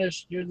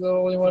punished. You're the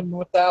only one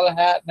without a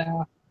hat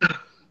now.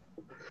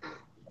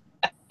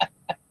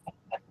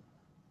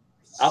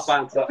 I'll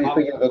find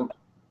something.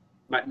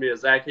 Might be a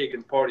Zach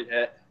Higgins party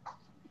hat.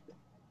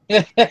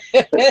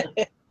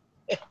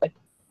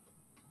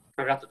 I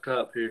got the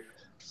cup here.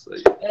 Let's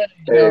see.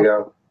 There you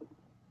go.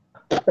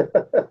 I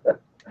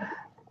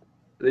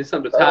need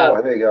something to tie.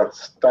 Oh, there you go.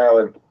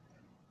 Styling.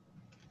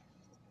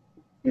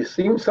 You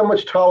seem so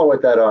much taller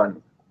with that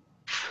on.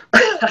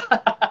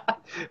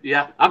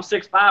 Yeah, I'm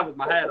 6'5" with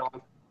my hat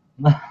on.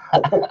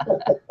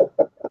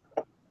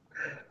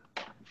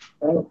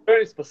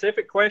 Any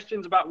specific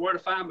questions about where to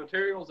find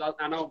materials?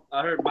 I know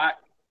I heard Mike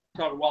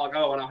talk a while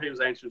ago. I know he was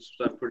answering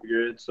some stuff pretty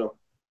good. So,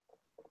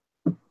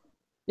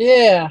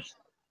 yeah.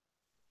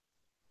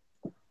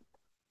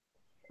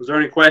 Was there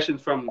any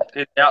questions from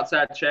the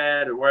outside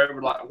chat or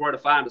wherever, like where to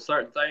find a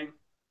certain thing?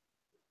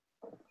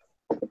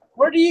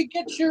 Where do you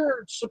get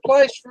your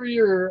supplies for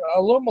your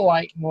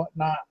Alumilite and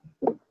whatnot?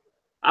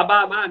 I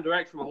buy mine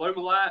direct from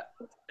Alumilite,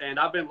 and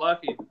I've been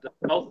lucky.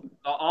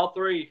 All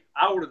three,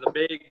 I ordered the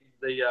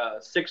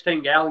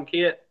 16-gallon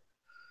kit,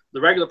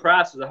 the regular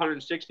price is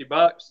 $160.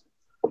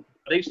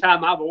 But each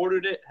time I've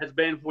ordered it has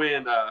been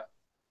when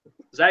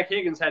Zach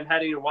Higgins hadn't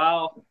had it in a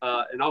while,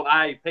 and on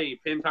IAP,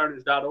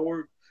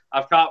 pinturners.org,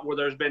 I've caught where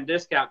there's been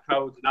discount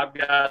codes, and I've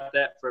got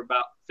that for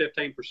about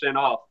 15%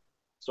 off.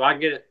 So I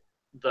get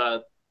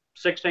the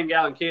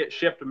 16-gallon kit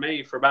shipped to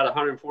me for about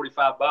 $145.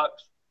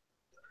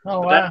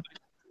 Oh, But wow.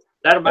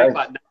 that'll make Nice.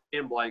 like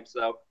 9 blanks,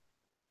 though.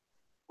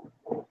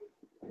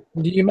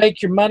 Do you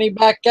make your money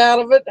back out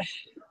of it?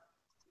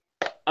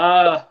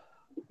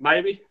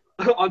 Maybe.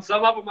 On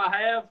some of them I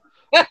have.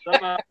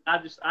 Some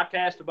I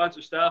cast a bunch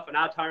of stuff and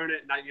I turn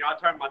it, and I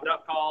turn my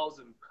duck calls,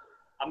 and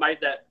I made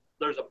that.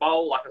 There's a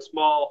bowl, like a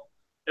small.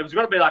 It was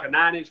going to be like a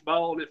 9-inch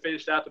bowl, and it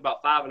finished out to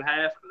about 5.5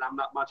 because I'm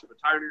not much of a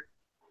turner.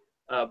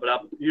 But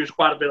I've used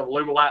quite a bit of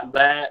Alumilite in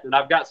that, and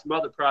I've got some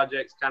other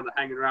projects kind of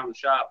hanging around the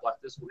shop, like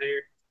this one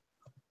here.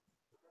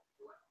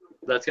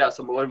 That's got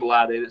some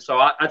Alumilite in it. So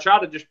I try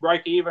to just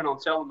break even on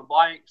selling the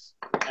blanks,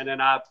 and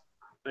then I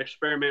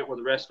experiment with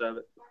the rest of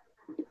it.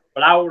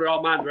 But I order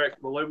all mine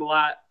direct from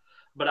Alumilite.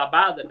 But I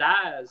buy the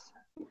dyes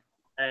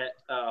at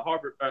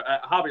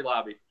Hobby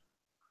Lobby.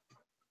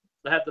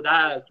 They have the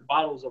dyes,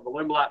 bottles of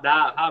Alumilite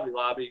dye at Hobby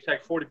Lobby. You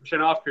take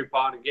 40% off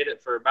coupon and get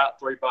it for about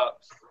 $3.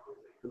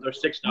 And they're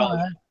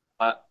 $6.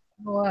 Oh,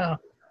 wow.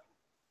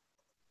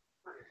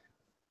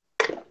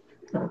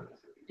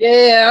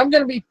 Yeah, I'm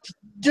going to be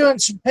doing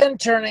some pin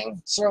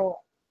turning, so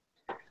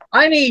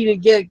I need to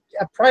get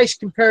a price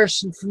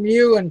comparison from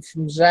you and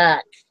from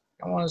Zach.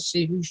 I want to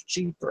see who's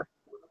cheaper.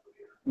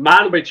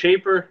 Mine will be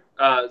cheaper.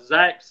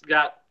 Zach's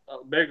got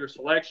a bigger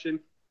selection.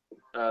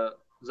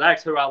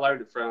 Zach's who I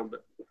learned it from,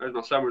 but there's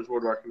my Summers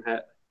Woodworking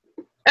hat.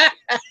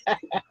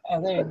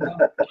 There you go.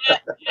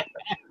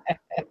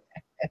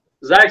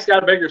 Zach's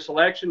got a bigger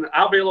selection.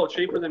 I'll be a little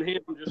cheaper than him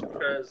just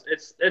because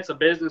it's a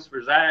business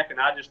for Zach, and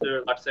I just do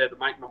it, like I said, to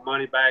make my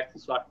money back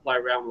so I can play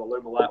around with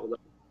Alumilite with it.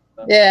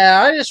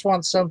 Yeah, I just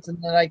want something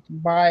that I can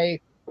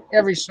buy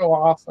every so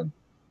often.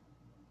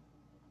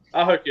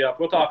 I'll hook you up.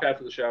 We'll talk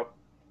after the show.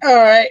 All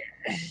right.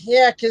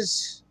 Yeah,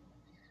 because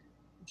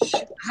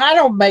I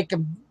don't make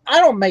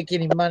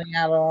any money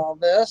out of all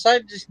this. I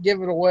just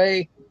give it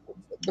away,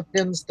 the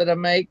pins that I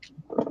make.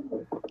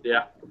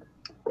 Yeah.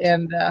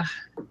 And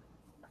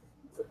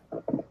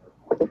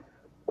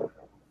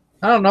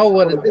I don't know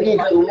what I think you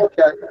can look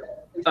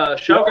at.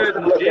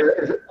 Shogun and Jim.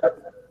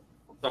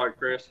 Sorry,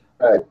 Chris.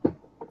 All right.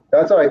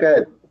 That's all right. Go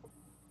ahead.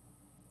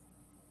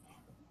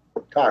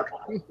 Talk.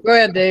 Go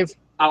ahead, Dave.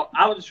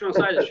 I was just going to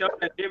say that Shogun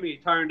and Jimmy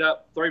turned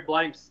up 3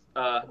 blanks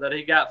that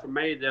he got from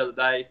me the other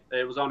day.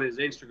 It was on his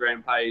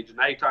Instagram page, and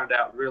they turned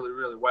out really,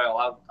 really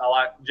well. I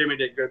like Jimmy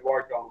did good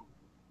work on them.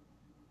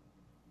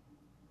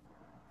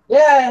 Yeah,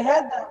 I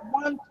had that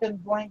one pin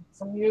blank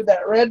from you,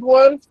 that red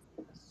one.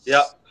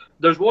 Yep.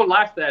 There's one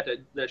like that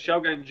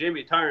Shogun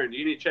Jimmy turned.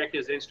 You need to check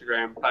his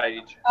Instagram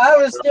page. I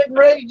was getting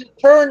ready to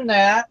turn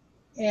that,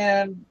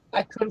 and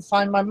I couldn't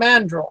find my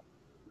mandrel.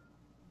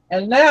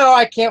 And now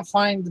I can't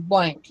find the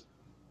blank.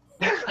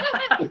 Hey,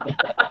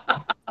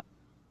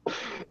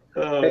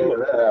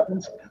 that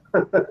happens.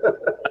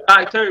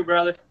 Strike 2,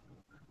 brother.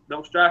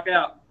 Don't strike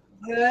out.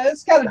 Yeah,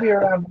 it's got to be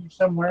around here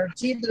somewhere.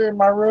 It's either in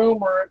my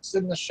room or it's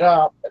in the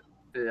shop.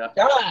 Yeah.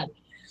 God.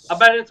 I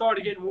bet it's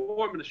already getting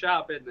warm in the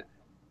shop, isn't it?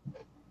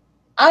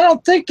 I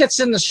don't think it's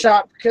in the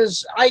shop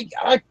because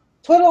I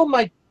put all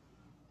my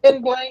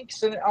pin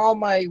blanks and all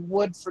my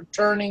wood for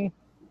turning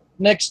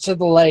next to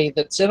the lathe.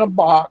 It's in a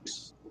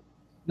box.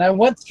 And I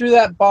went through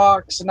that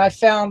box and I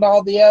found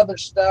all the other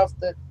stuff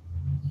that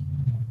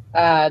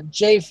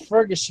Jay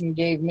Ferguson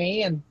gave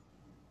me and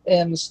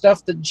the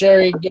stuff that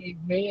Jerry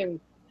gave me and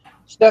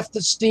stuff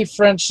that Steve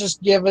French has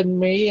given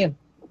me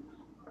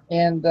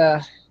and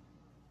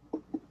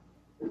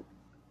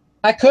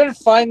I couldn't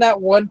find that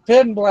one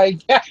pin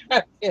blank.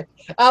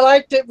 I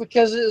liked it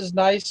because it was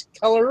nice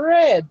color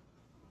red.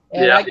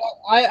 And Yeah.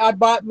 I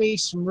bought me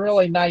some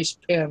really nice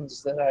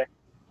pins that I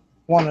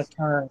want to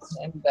turn.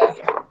 And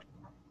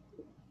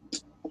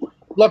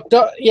looked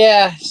up,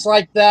 yeah, it's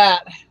like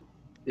that.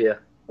 Yeah.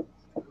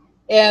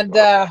 And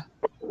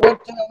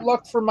went to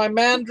look for my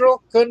mandrel,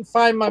 couldn't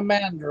find my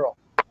mandrel.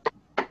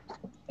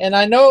 And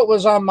I know it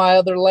was on my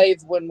other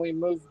lathe when we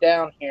moved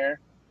down here.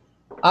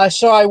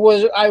 So I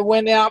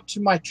went out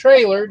to my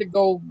trailer to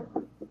go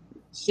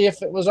see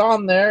if it was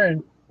on there,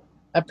 and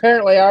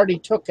apparently I already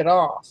took it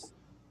off.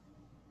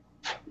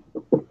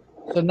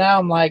 So now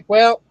I'm like,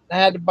 well, I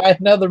had to buy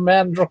another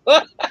mandrel.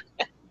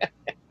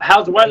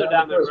 How's the weather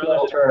down there,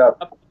 brother? Turn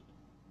up.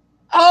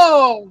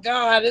 Oh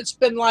God, it's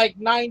been like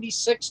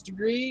 96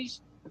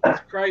 degrees.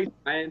 That's crazy,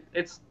 man.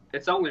 It's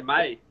only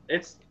May.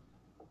 It's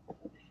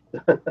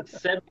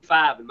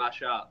 75 in my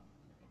shop.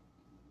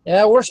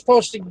 Yeah, we're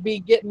supposed to be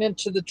getting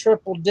into the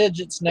triple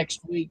digits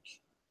next week.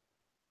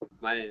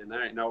 Man,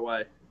 there ain't no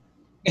way.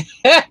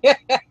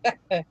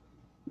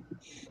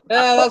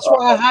 That's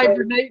why I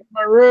hibernate in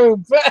my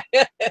room.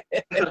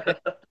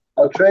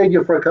 I'll trade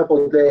you for a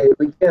couple of days.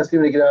 We can't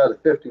seem to get out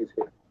of the 50s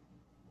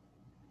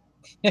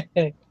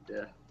here.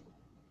 Yeah.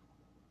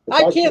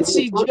 I can't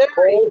see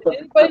Jerry.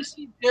 Anybody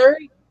see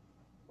Jerry?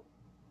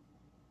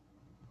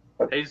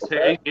 He's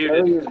Jerry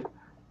muted. is-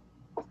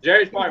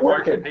 Jerry's probably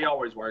working. working. He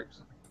always works.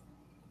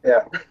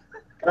 Yeah,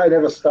 guy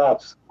never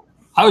stops.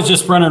 I was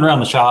just running around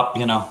the shop,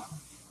 you know,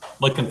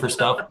 looking for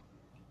stuff.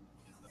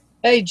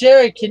 Hey,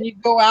 Jerry, can you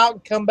go out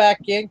and come back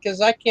in? Because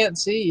I can't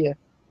see you.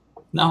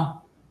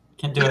 No,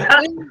 can't do it.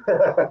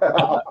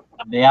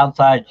 The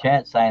outside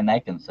chat saying they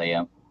can see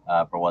him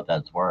for what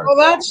that's worth. Well,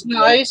 that's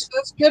nice.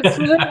 That's good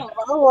for them.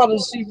 I want to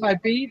see my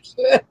peeps.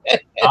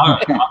 All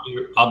right,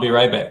 I'll be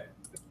right back.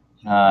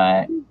 All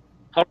right.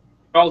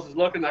 Charles is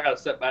looking. I got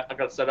to set back. I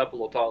got to set up a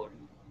little taller.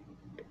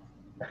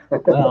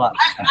 Well,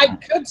 I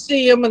could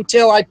see him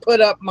until I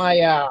put up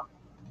my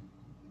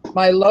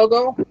my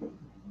logo.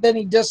 Then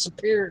he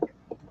disappeared.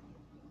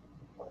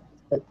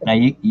 now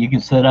you can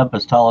sit up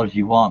as tall as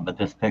you want, but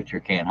this picture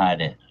can't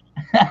hide it.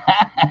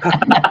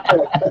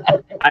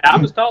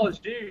 I'm as tall as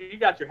you. You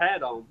got your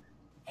hat on.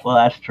 Well,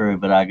 that's true,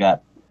 but I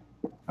got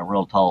a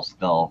real tall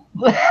skull.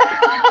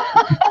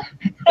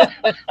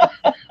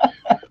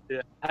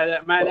 Yeah, hey,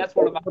 man, that's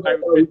one of my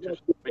favorite pictures.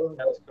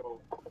 That's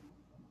cool.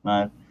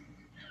 Right.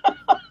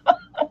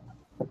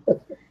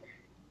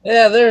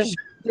 Yeah, there's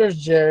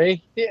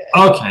Jerry. Yeah.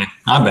 Okay,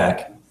 I'm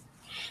back.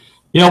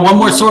 You know, one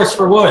more source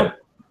for wood.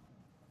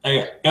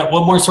 I got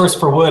one more source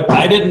for wood.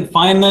 I didn't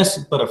find this,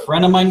 but a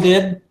friend of mine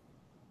did.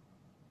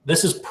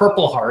 This is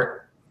Purple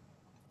Heart.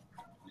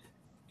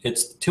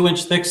 It's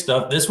 2-inch thick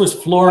stuff. This was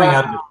flooring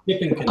out of a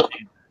shipping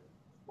container.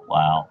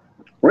 Wow.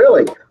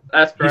 Really?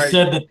 That's He great.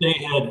 said that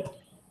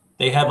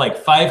they had like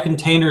 5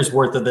 containers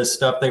worth of this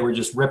stuff. They were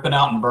just ripping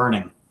out and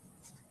burning.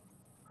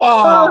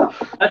 Oh,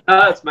 That's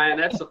nuts, man.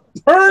 That's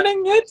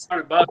burning it.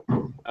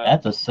 $100.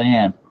 That's a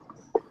sin.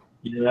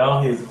 You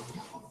know,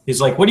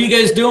 he's like, "What are you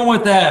guys doing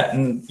with that?"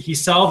 And he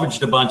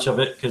salvaged a bunch of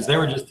it because they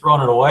were just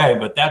throwing it away.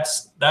 But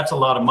that's a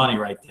lot of money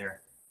right there.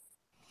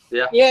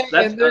 Yeah. Yeah,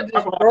 That's and they're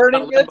just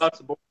burning it.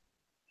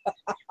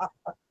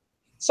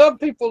 Some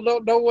people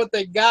don't know what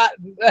they got,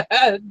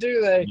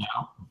 do they?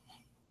 Yeah.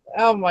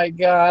 Oh my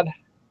God.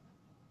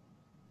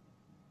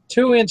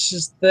 2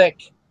 inches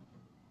thick.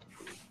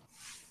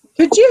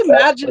 Could you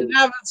imagine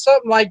having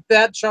something like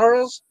that,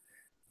 Charles?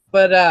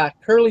 But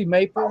curly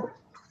maple?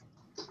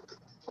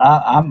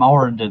 I'm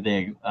more into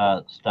the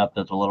stuff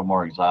that's a little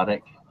more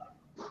exotic.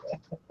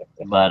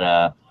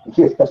 But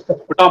We're talking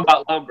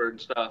about lumber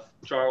and stuff,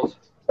 Charles.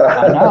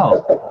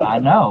 I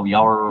know.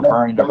 Y'all were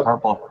referring to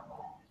purple.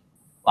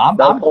 I'm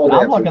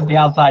looking at the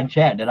outside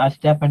chat. Did I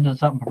step into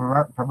something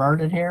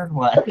perverted here?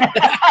 What?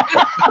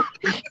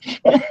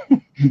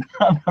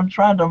 I'm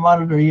trying to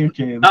monitor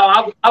YouTube.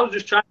 No, I was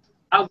just trying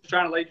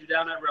to lead you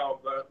down that road,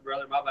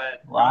 brother. My bad.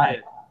 Well,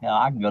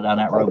 I can go down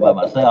that road by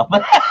myself.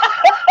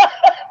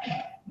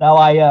 No,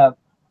 I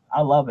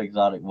love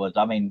exotic woods.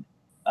 I mean,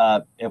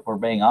 if we're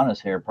being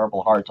honest here,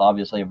 Purple Heart's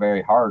obviously a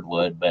very hard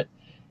wood, but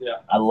Yeah.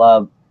 I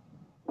love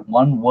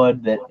one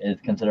wood that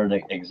is considered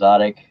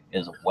exotic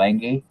is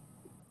wangi.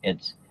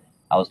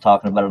 I was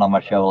talking about it on my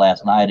show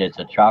last night. It's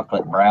a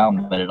chocolate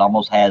brown, but it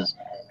has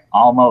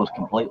almost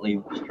completely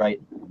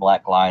straight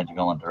black lines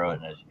going through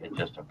it. And it's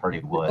just a pretty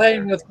wood.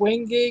 Playing with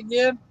Wingy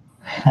again?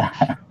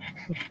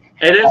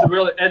 It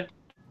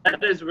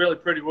is a really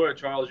pretty wood,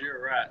 Charles.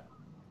 You're right.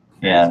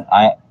 Yeah,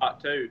 Hot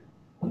too.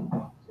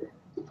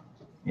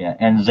 Yeah,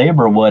 and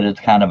zebra wood is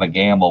kind of a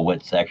gamble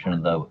which section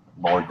of the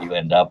board you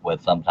end up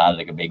with. Sometimes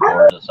it can be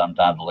gorgeous,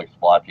 sometimes it looks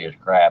splotchy as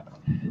crap.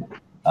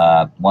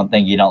 One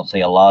thing you don't see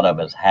a lot of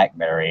is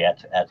hackberry.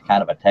 That's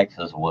kind of a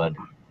Texas wood.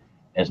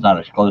 It's not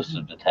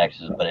exclusive to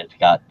Texas, but it's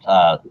got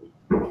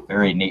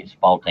very neat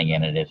spalting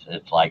in it.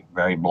 It's like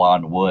very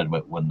blonde wood,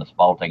 but when the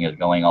spalting is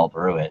going all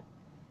through it,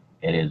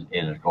 it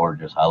is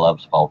gorgeous. I love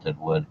spalted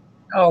wood.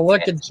 Oh,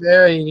 look at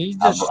Jerry. He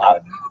just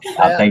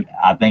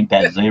I think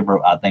that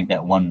zebra. I think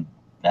that one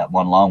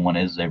long one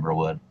is zebra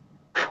wood.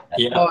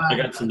 Yeah, I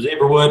got some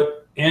zebra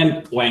wood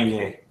and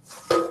wangi.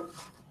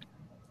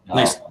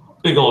 Nice,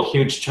 big old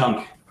huge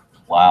chunk.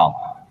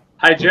 Wow.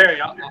 Hey Jerry,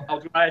 I was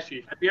going to ask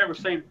you: have you ever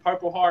seen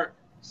Purple Heart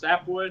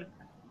sapwood?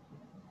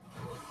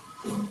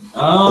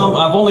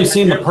 I've only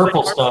seen the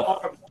purple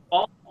stuff.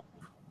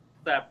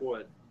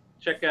 Sapwood.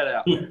 Check that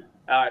out. All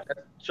right, that's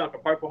a chunk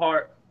of Purple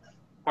Heart.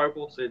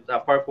 Purple, see it's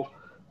purple.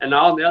 And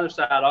on the other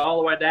side, all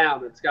the way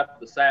down, it's got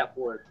the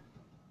sapwood.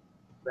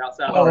 The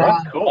outside. Oh,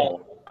 wow.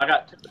 Cool. I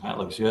got two, That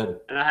looks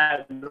good. and I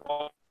had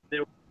no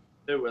idea what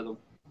to do with them.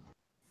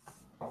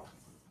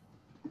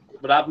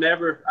 But I've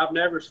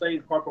never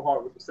seen Purple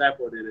Heart with the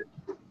sapwood in it.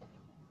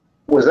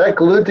 Was that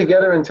glued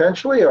together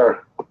intentionally,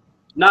 or?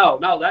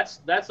 No,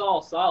 that's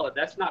all solid.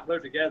 That's not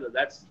glued together.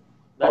 That's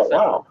Oh,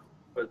 wow.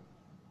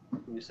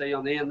 Can you see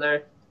on the end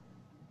there?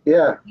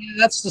 Yeah. Yeah,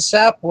 that's the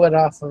sapwood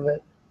off of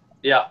it.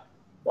 Yeah.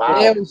 Wow.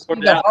 Yeah, we see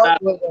the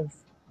heartwood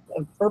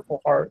of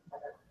Purple Heart.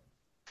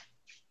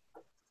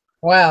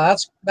 Wow,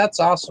 that's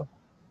awesome.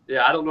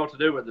 Yeah, I don't know what to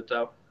do with it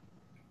though.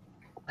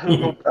 I don't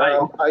know what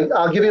to make.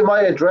 I'll give you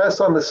my address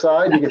on the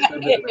side. You can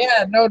send it.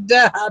 Yeah, no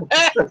doubt.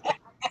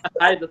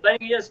 Hey, the thing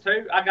is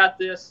too, I got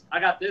this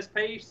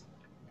piece.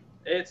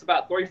 It's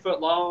about 3 foot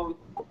long,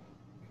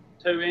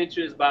 2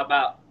 inches by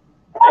about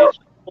 8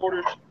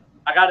 quarters.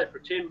 I got it for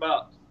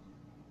 $10.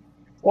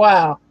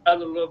 Wow.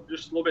 Another little,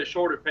 just a little bit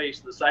shorter piece,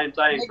 the same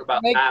thing for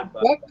about Make $9.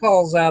 duck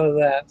calls out of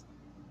that.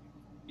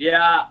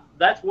 Yeah,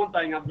 that's one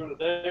thing I'm going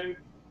to do.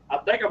 I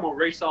think I'm going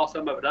to resaw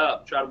some of it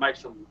up, try to make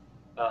some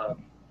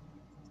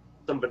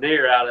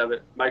veneer out of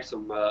it, make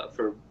some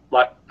for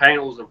like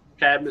panels of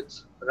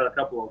cabinets. I got a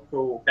couple of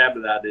cool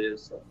cabinet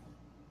ideas. So.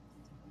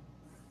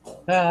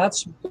 Yeah,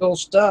 that's some cool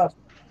stuff.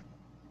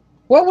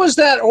 What was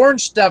that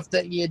orange stuff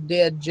that you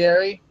did,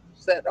 Jerry?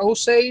 Is that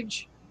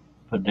Osage?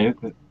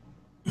 Paducah.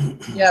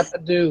 Yeah,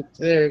 Paducah.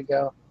 There you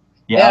go.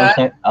 Yeah,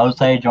 Yeah.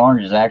 Osage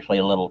orange is actually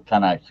a little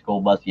kind of school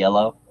bus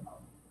yellow,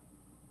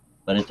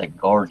 but it's a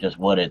gorgeous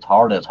wood. It's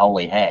hard as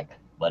holy heck,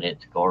 but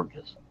it's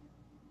gorgeous.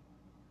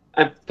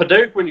 And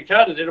Paducah, when you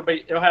cut it,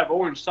 it'll have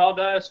orange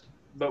sawdust,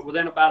 but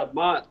within about a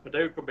month,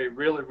 Paducah will be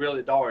really,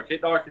 really dark.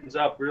 It darkens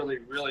up really,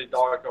 really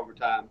dark over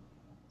time.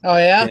 Oh,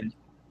 yeah?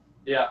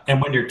 Yeah.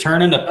 And when you're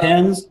turning the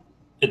pins,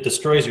 it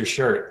destroys your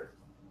shirt.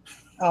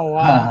 Oh,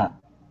 wow.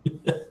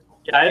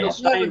 Yeah, it'll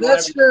stain.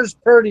 That sure's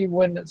pretty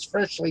when it's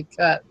freshly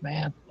cut,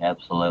 man.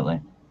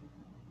 Absolutely.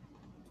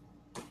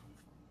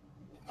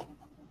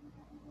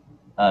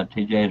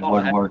 TJ's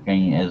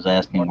Woodworking is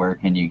asking where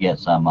can you get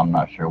some. I'm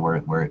not sure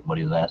what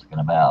he's asking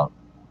about.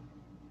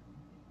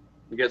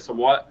 You get some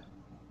what?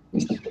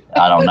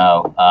 I don't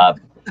know.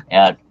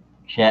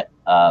 Chet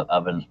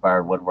of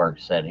Inspired Woodwork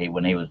said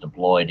when he was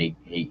deployed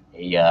he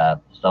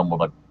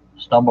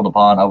stumbled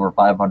upon over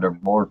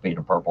 500 board feet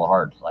of Purple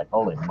Hearts. Like,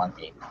 holy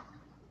monkey.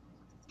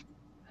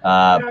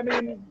 I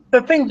mean,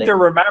 the thing to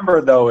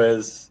remember though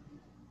is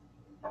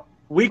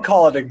we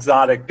call it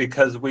exotic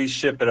because we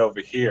ship it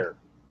over here.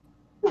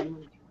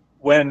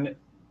 When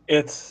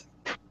it's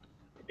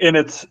in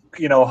its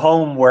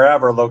home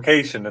wherever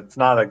location, it's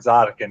not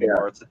exotic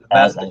anymore. It's a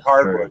domestic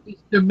hardwood.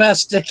 It's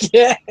domestic,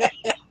 yeah.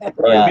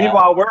 Yeah.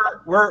 Meanwhile,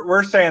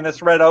 we're saying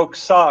this red oak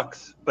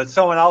sucks, but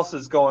someone else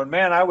is going,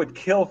 man, I would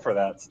kill for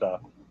that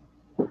stuff.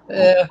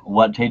 Yeah.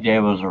 What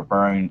TJ was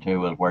referring to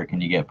was where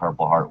can you get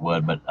Purple Heart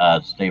wood, but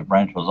Steve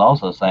French was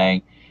also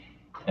saying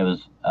it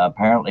was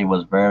apparently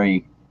was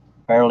fairly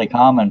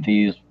common to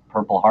use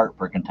Purple Heart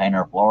for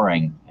container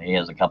flooring. He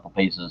has a couple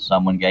pieces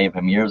someone gave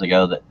him years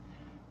ago that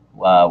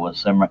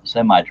was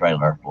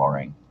semi-trailer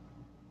flooring.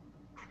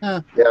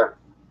 Huh. Yeah.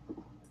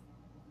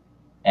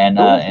 And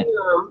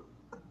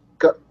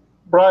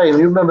Brian,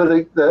 you remember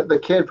the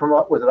kid from,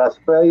 was it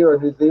Australia or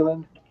New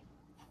Zealand?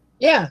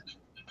 Yeah.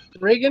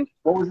 Reagan?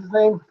 What was his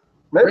name?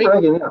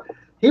 Reagan, yeah.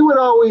 He would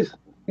always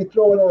be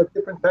throwing out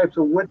different types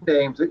of wood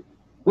names that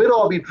we'd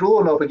all be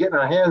drooling over getting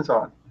our hands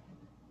on.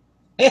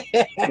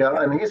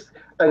 And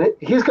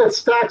he's got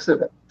stacks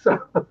of it. So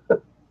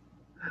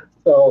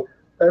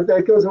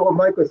that goes with what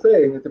Mike was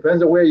saying. It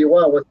depends on where you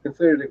are, what's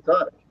considered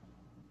exotic.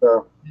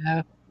 So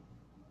yeah.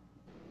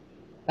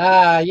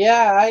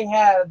 I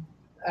had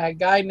a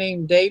guy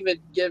named David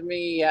give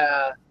me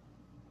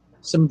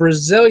some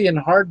Brazilian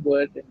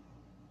hardwood.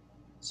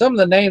 Some of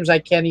the names I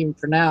can't even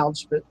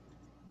pronounce, but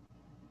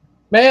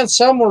man,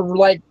 some were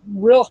like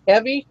real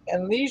heavy,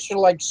 and these are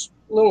like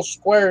little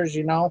squares,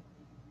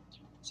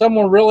 Some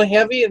were really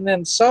heavy, and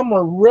then some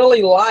were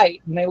really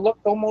light, and they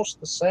looked almost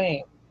the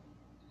same.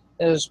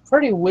 It was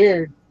pretty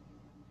weird.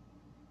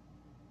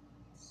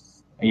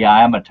 yeah,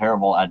 I am a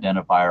terrible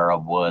identifier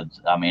of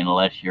woods. I mean,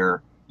 unless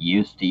you're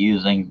used to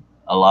using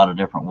a lot of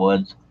different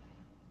woods.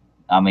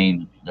 I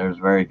mean, there's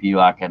very few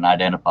I can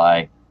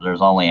identify.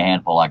 There's only a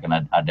handful I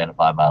can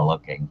identify by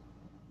looking.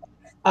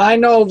 I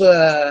know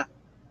to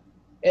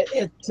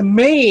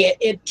me,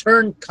 it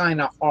turned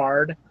kind of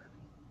hard.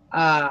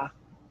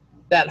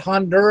 That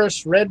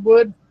Honduras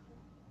redwood.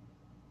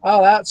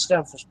 Oh, that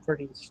stuff was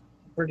pretty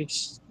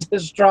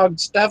strong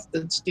stuff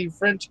that Steve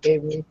French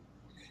gave me.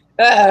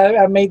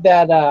 I made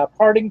that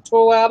parting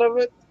tool out of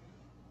it.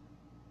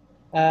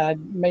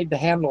 Made the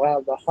handle out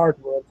of the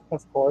hardwood,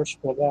 of course,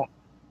 but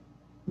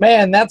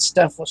man, that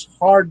stuff was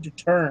hard to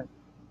turn.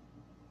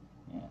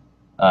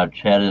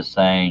 Chet is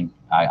saying,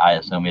 I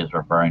assume he's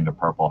referring to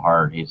Purple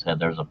Heart. He said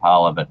there's a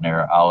pile of it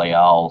near Ali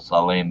Al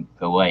Salim,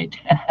 Kuwait.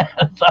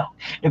 So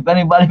if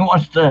anybody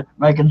wants to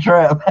make a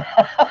trip.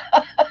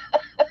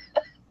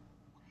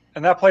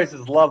 And that place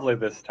is lovely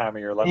this time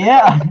of year.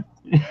 Yeah.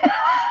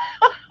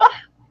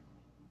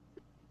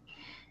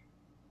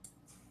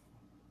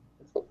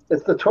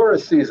 it's the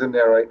tourist season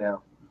there right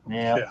now.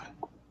 Yeah.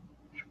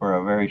 For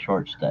a very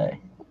short stay.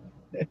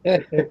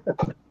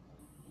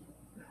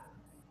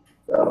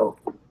 So.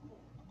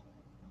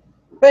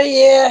 But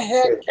yeah,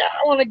 heck,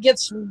 I want to get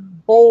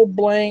some bowl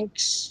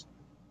blanks.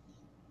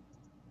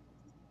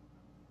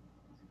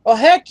 Well,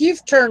 heck,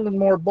 you've turned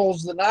more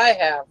bowls than I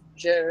have,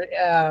 Jerry,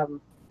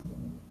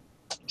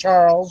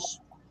 Charles.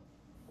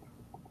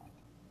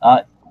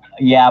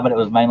 Yeah, but it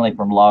was mainly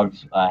from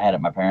logs I had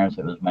at my parents'.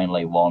 It was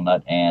mainly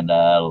walnut and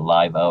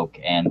live oak.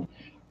 And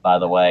by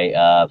the way,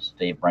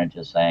 Steve French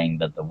is saying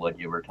that the wood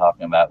you were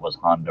talking about was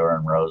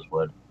Honduran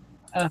rosewood.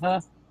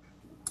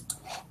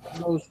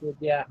 Rosewood,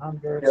 yeah,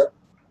 Honduras. Yep.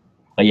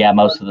 But yeah,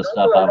 most of the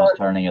stuff I was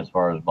turning as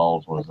far as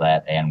bowls was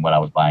that and what I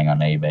was buying on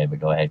eBay. But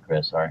go ahead,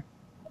 Chris, sorry.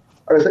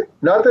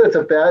 Not that it's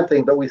a bad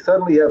thing, but we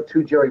suddenly have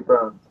two Jerry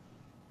Browns.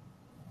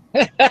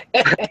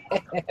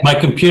 My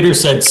computer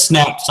said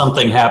snap,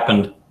 something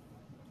happened.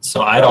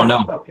 So I don't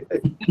know. Okay.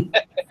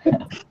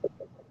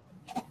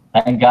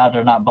 Thank God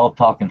they're not both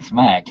talking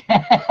smack.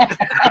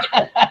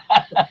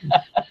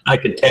 I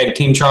could tag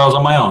team Charles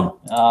on my own.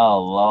 Oh,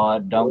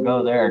 Lord, don't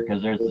go there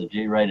because there's the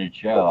G-rated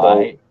show, all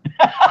right?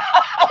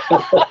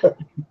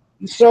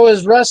 So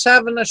is Russ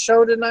having a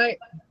show tonight?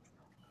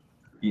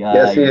 Yeah,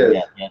 Yes, he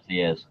is. Yes,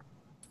 he is.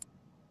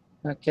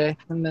 Okay,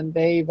 and then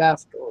Dave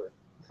afterward.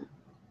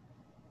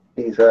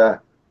 He's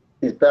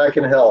back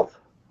in health.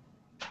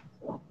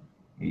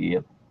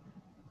 Yep.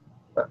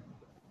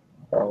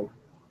 So,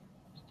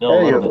 Still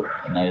a little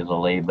Anywho. bit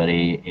nasally, but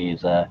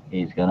he's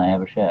gonna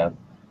have a show.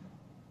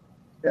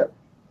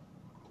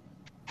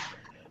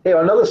 hey,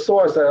 another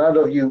source, and I don't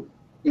know if you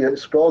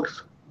scroll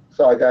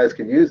saw guys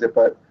could use it,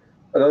 but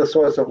another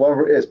source of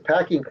lumber is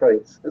packing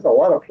crates. There's a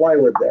lot of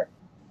plywood there.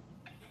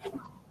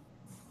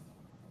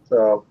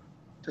 So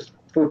just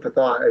food for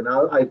thought. And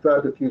I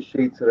grabbed a few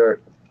sheets that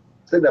are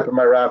sitting up in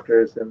my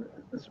rafters, and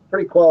it's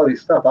pretty quality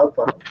stuff I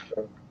found.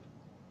 So,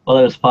 Well,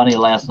 it was funny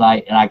last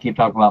night, and I keep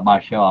talking about my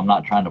show. I'm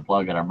not trying to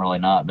plug it. I'm really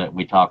not. But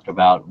we talked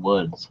about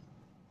woods,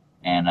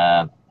 and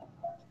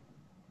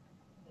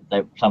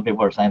some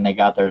people are saying they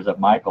got theirs at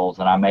Michael's,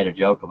 and I made a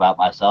joke about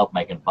myself,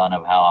 making fun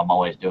of how I'm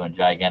always doing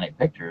gigantic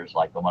pictures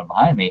like the one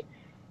behind me.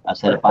 I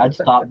said if I'd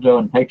stop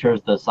doing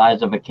pictures the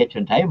size of a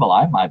kitchen table,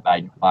 I might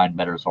find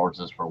better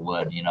sources for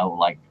wood,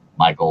 like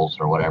Michael's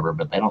or whatever.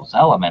 But they don't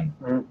sell them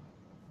in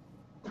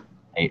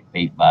 8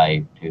 feet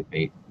by 2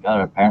 feet. God,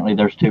 apparently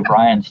there's 2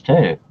 Brians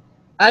too.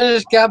 I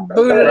just got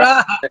booted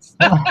off.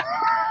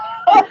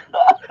 got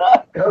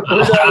put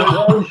on his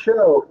own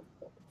show.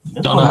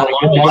 This Don't know how was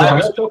a good long day I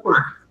to-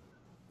 was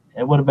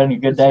It would have been a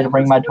good day to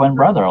bring my twin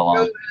brother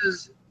along.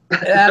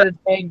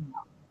 Entertainment.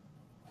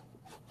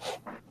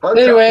 How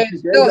Anyway, tough is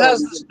still it has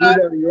to to do stop.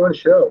 that on your own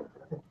show?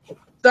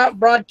 Stop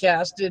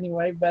broadcast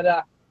anyway, but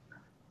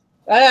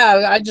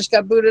yeah, I just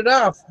got booted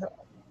off.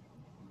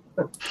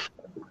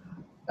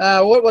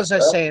 What was I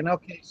saying?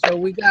 Okay, so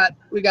we got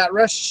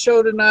Rush's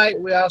show tonight.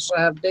 We also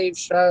have Dave's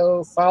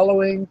show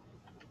following.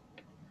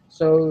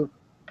 So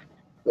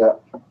Yeah.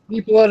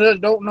 people that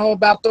don't know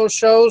about those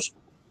shows,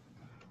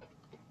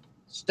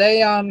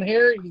 stay on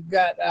here. You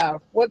got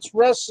what's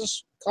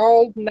Russ's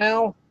called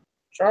now,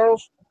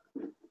 Charles?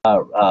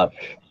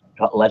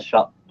 Let's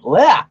shop.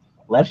 Yeah,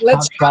 let's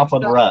talk shop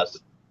with Russ.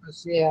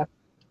 Yeah,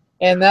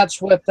 and that's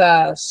with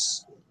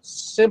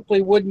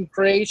Simply Wooden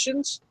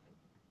Creations.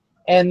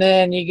 And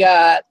then you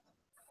got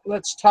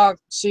Let's Talk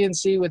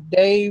CNC with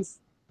Dave.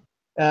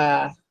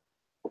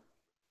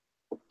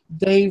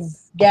 Dave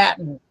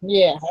Gatton.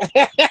 Yeah.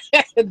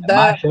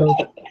 My show,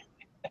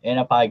 and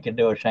if I could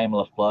do a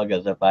shameless plug,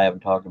 as if I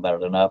haven't talked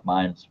about it enough,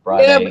 mine's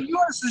Friday. Yeah, but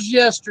yours was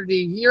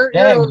yesterday.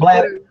 Yeah,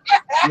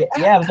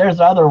 but there's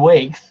other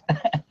weeks.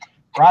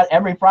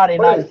 Every Friday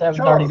night,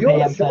 7:30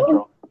 p.m.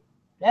 Central.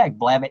 Yeah,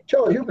 blab it.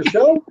 Charles, you have a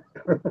show?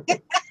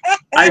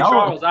 Hey,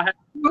 Charles, I have.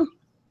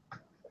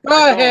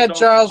 Go ahead,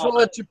 Charles. We'll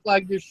let you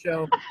plug your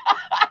show.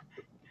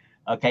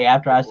 Okay,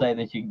 after I say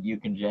this, you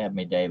can jab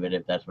me, David,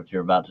 if that's what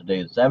you're about to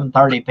do.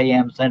 7:30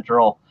 p.m.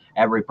 Central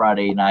every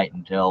Friday night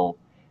until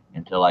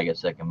I get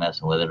sick of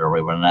messing with it or we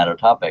run out of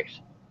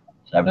topics.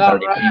 7:30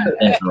 p.m.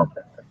 Central.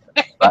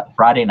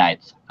 Friday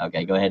nights.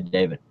 Okay, go ahead,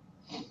 David.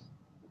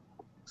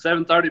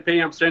 7:30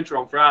 p.m.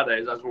 Central on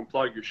Fridays. I was going to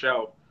plug your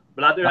show,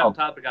 but I do have a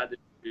topic I did.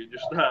 You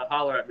just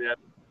holler at me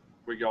after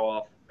we go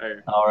off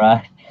air. All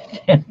right.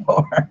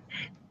 10-4.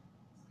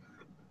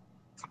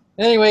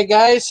 Anyway,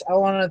 guys, I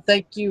want to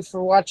thank you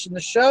for watching the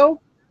show.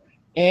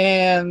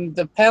 And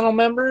the panel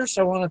members,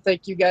 I want to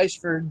thank you guys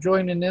for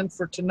joining in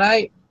for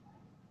tonight.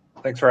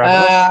 Thanks for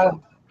having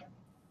us.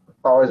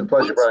 Always a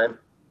pleasure, Brian.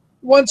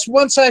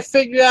 Once I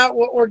figure out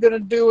what we're going to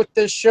do with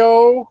this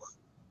show,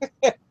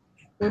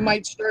 we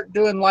might start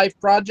doing live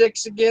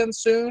projects again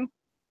soon.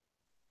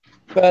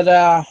 But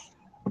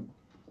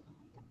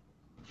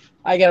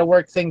I got to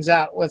work things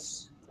out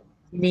with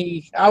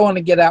me. I want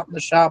to get out in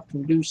the shop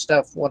and do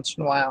stuff once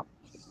in a while.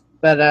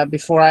 But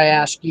before I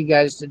ask you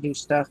guys to do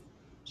stuff.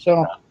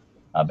 So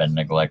I've been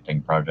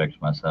neglecting projects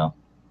myself.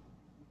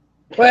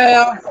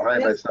 well,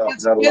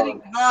 It's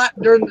getting hot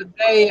during the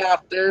day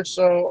out there,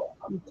 so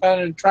I'm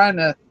kind of trying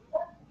to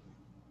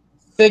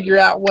figure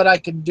out what I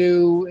can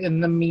do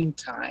in the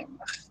meantime.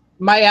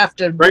 Might have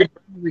to Lathe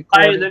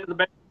record. into the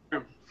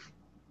bedroom.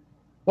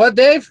 What,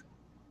 Dave?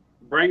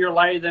 Bring your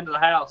lathe into the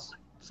house.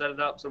 Set it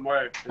up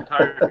somewhere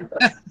entirely.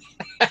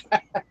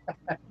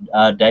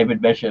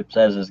 David Bishop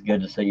says it's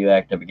good to see you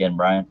active again,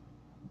 Brian.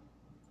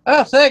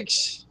 Oh,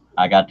 thanks.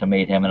 I got to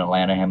meet him in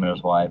Atlanta, him and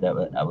his wife. That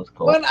was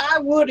cool. When I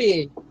would.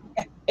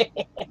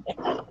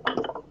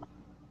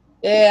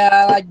 Yeah,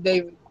 I like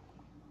David.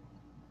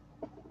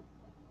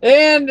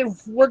 And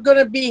we're going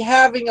to be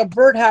having a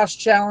birdhouse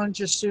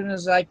challenge as soon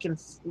as I can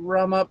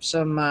rum up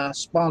some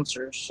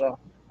sponsors. So.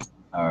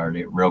 All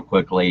right, real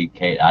quickly,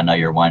 Kate, I know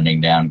you're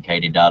winding down.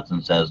 Katie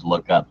Dodson says,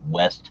 look up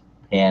West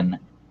Penn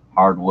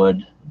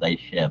Hardwood. They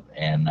ship,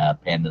 and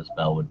Penn is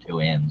spelled with 2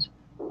 N's.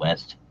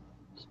 West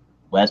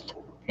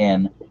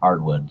Penn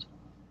Hardwoods.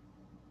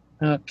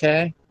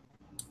 Okay.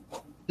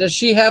 Does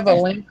she have a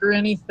link or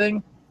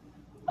anything?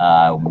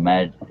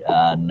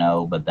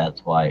 No, but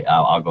that's why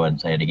I'll go ahead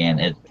and say it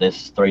again. This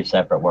is 3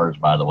 separate words,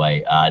 by the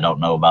way. I don't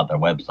know about their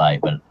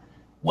website, but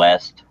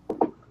West,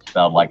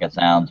 spelled like it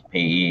sounds,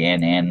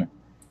 PENN,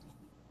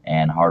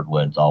 and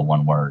Hardwoods, all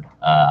one word.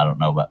 I don't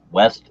know, but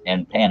West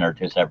and Penn are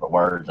 2 separate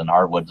words, and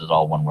Hardwoods is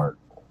all one word.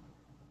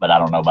 But I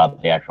don't know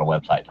about the actual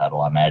website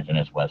title. I imagine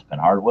it's West Penn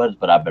Hardwoods,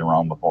 but I've been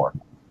wrong before.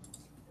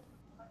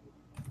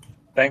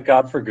 Thank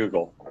God for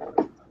Google.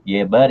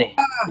 Yeah, buddy.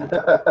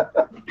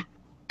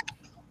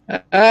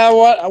 I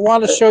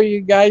want to show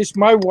you guys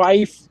my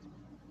wife.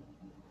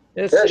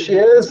 There she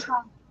is.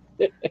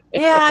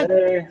 Yeah,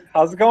 Hey,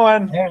 how's it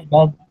going? There's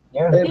Beth.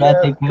 There's Hey,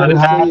 Bethy. Beth. Good to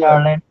Hi, see you.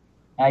 darling.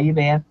 How you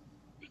been?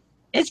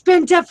 it's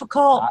been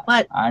difficult,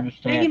 but I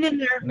understand. hanging in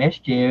there.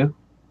 Missed you.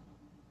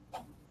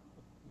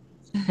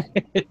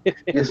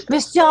 You're still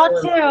Missed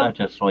y'all smiling. too. Such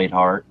a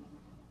sweetheart.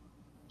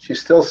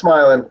 She's still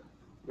smiling.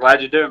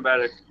 Glad you're doing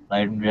better.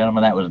 Ladies and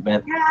gentlemen, that was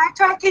Beth. Yeah, I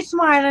try to keep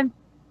smiling.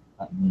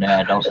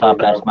 No, don't stop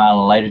that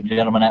smiling. Ladies and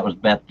gentlemen, that was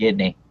Beth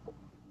Gidney.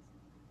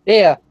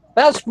 Yeah,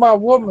 that's my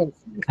woman.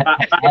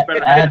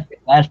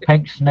 That's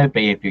Pink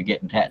Snoopy if you're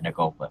getting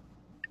technical, but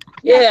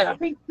Yeah,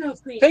 Pink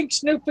Snoopy. Pink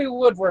Snoopy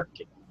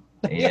Woodworking.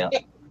 yeah.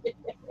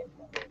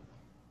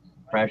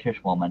 Precious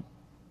woman.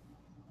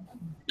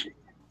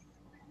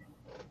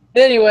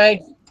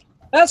 Anyway,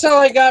 that's all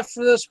I got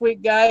for this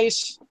week,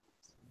 guys.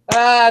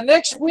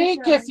 Next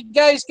week, if you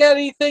guys got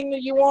anything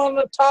that you want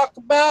to talk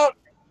about,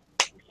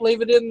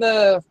 leave it in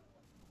the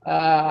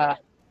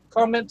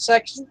comment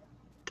section,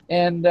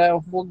 and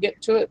we'll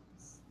get to it.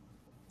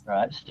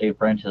 Right. Steve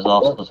French is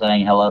also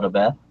saying hello to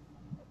Beth.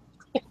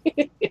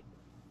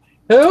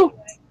 Who?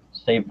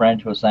 Steve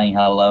French was saying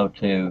hello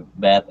to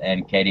Beth,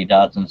 and Katie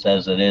Dodson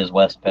says it is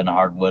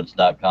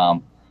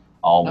westpennhardwoods.com,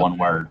 all one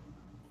word.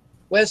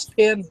 West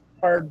Penn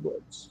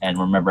Hardwoods. And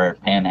remember,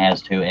 Penn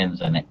has 2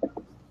 N's in it.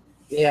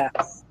 Yeah,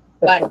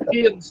 like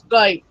Penn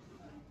State.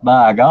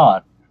 By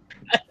God.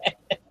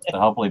 So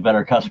hopefully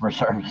better customer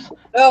service.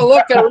 Oh,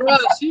 look at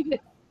Russ. He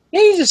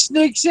just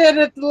sneaks in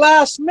at the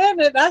last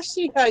minute. I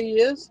see how he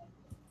is.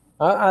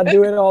 I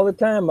do it all the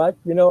time. I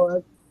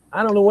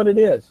don't know what it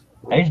is.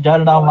 He's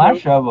done it on my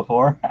show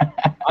before.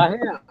 I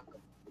have.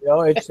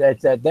 It's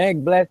that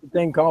dang blasted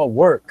thing called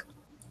work.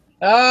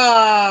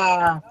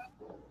 Ah,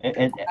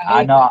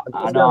 I know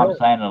I'm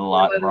saying it a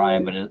lot,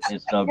 Brian, but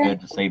it's so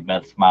good to see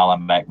Beth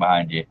smiling back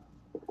behind you.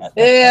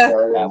 yeah,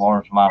 That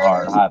warms my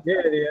heart. Yeah,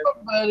 it is.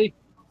 buddy.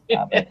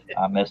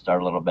 I missed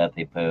our little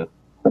Bethy Pooh.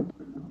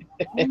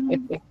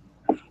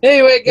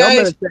 Anyway, Yeah, I'm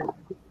guys, gonna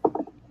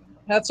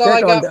that's all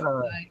I check got on,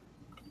 for tonight.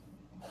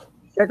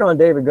 check on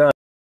David Gunn.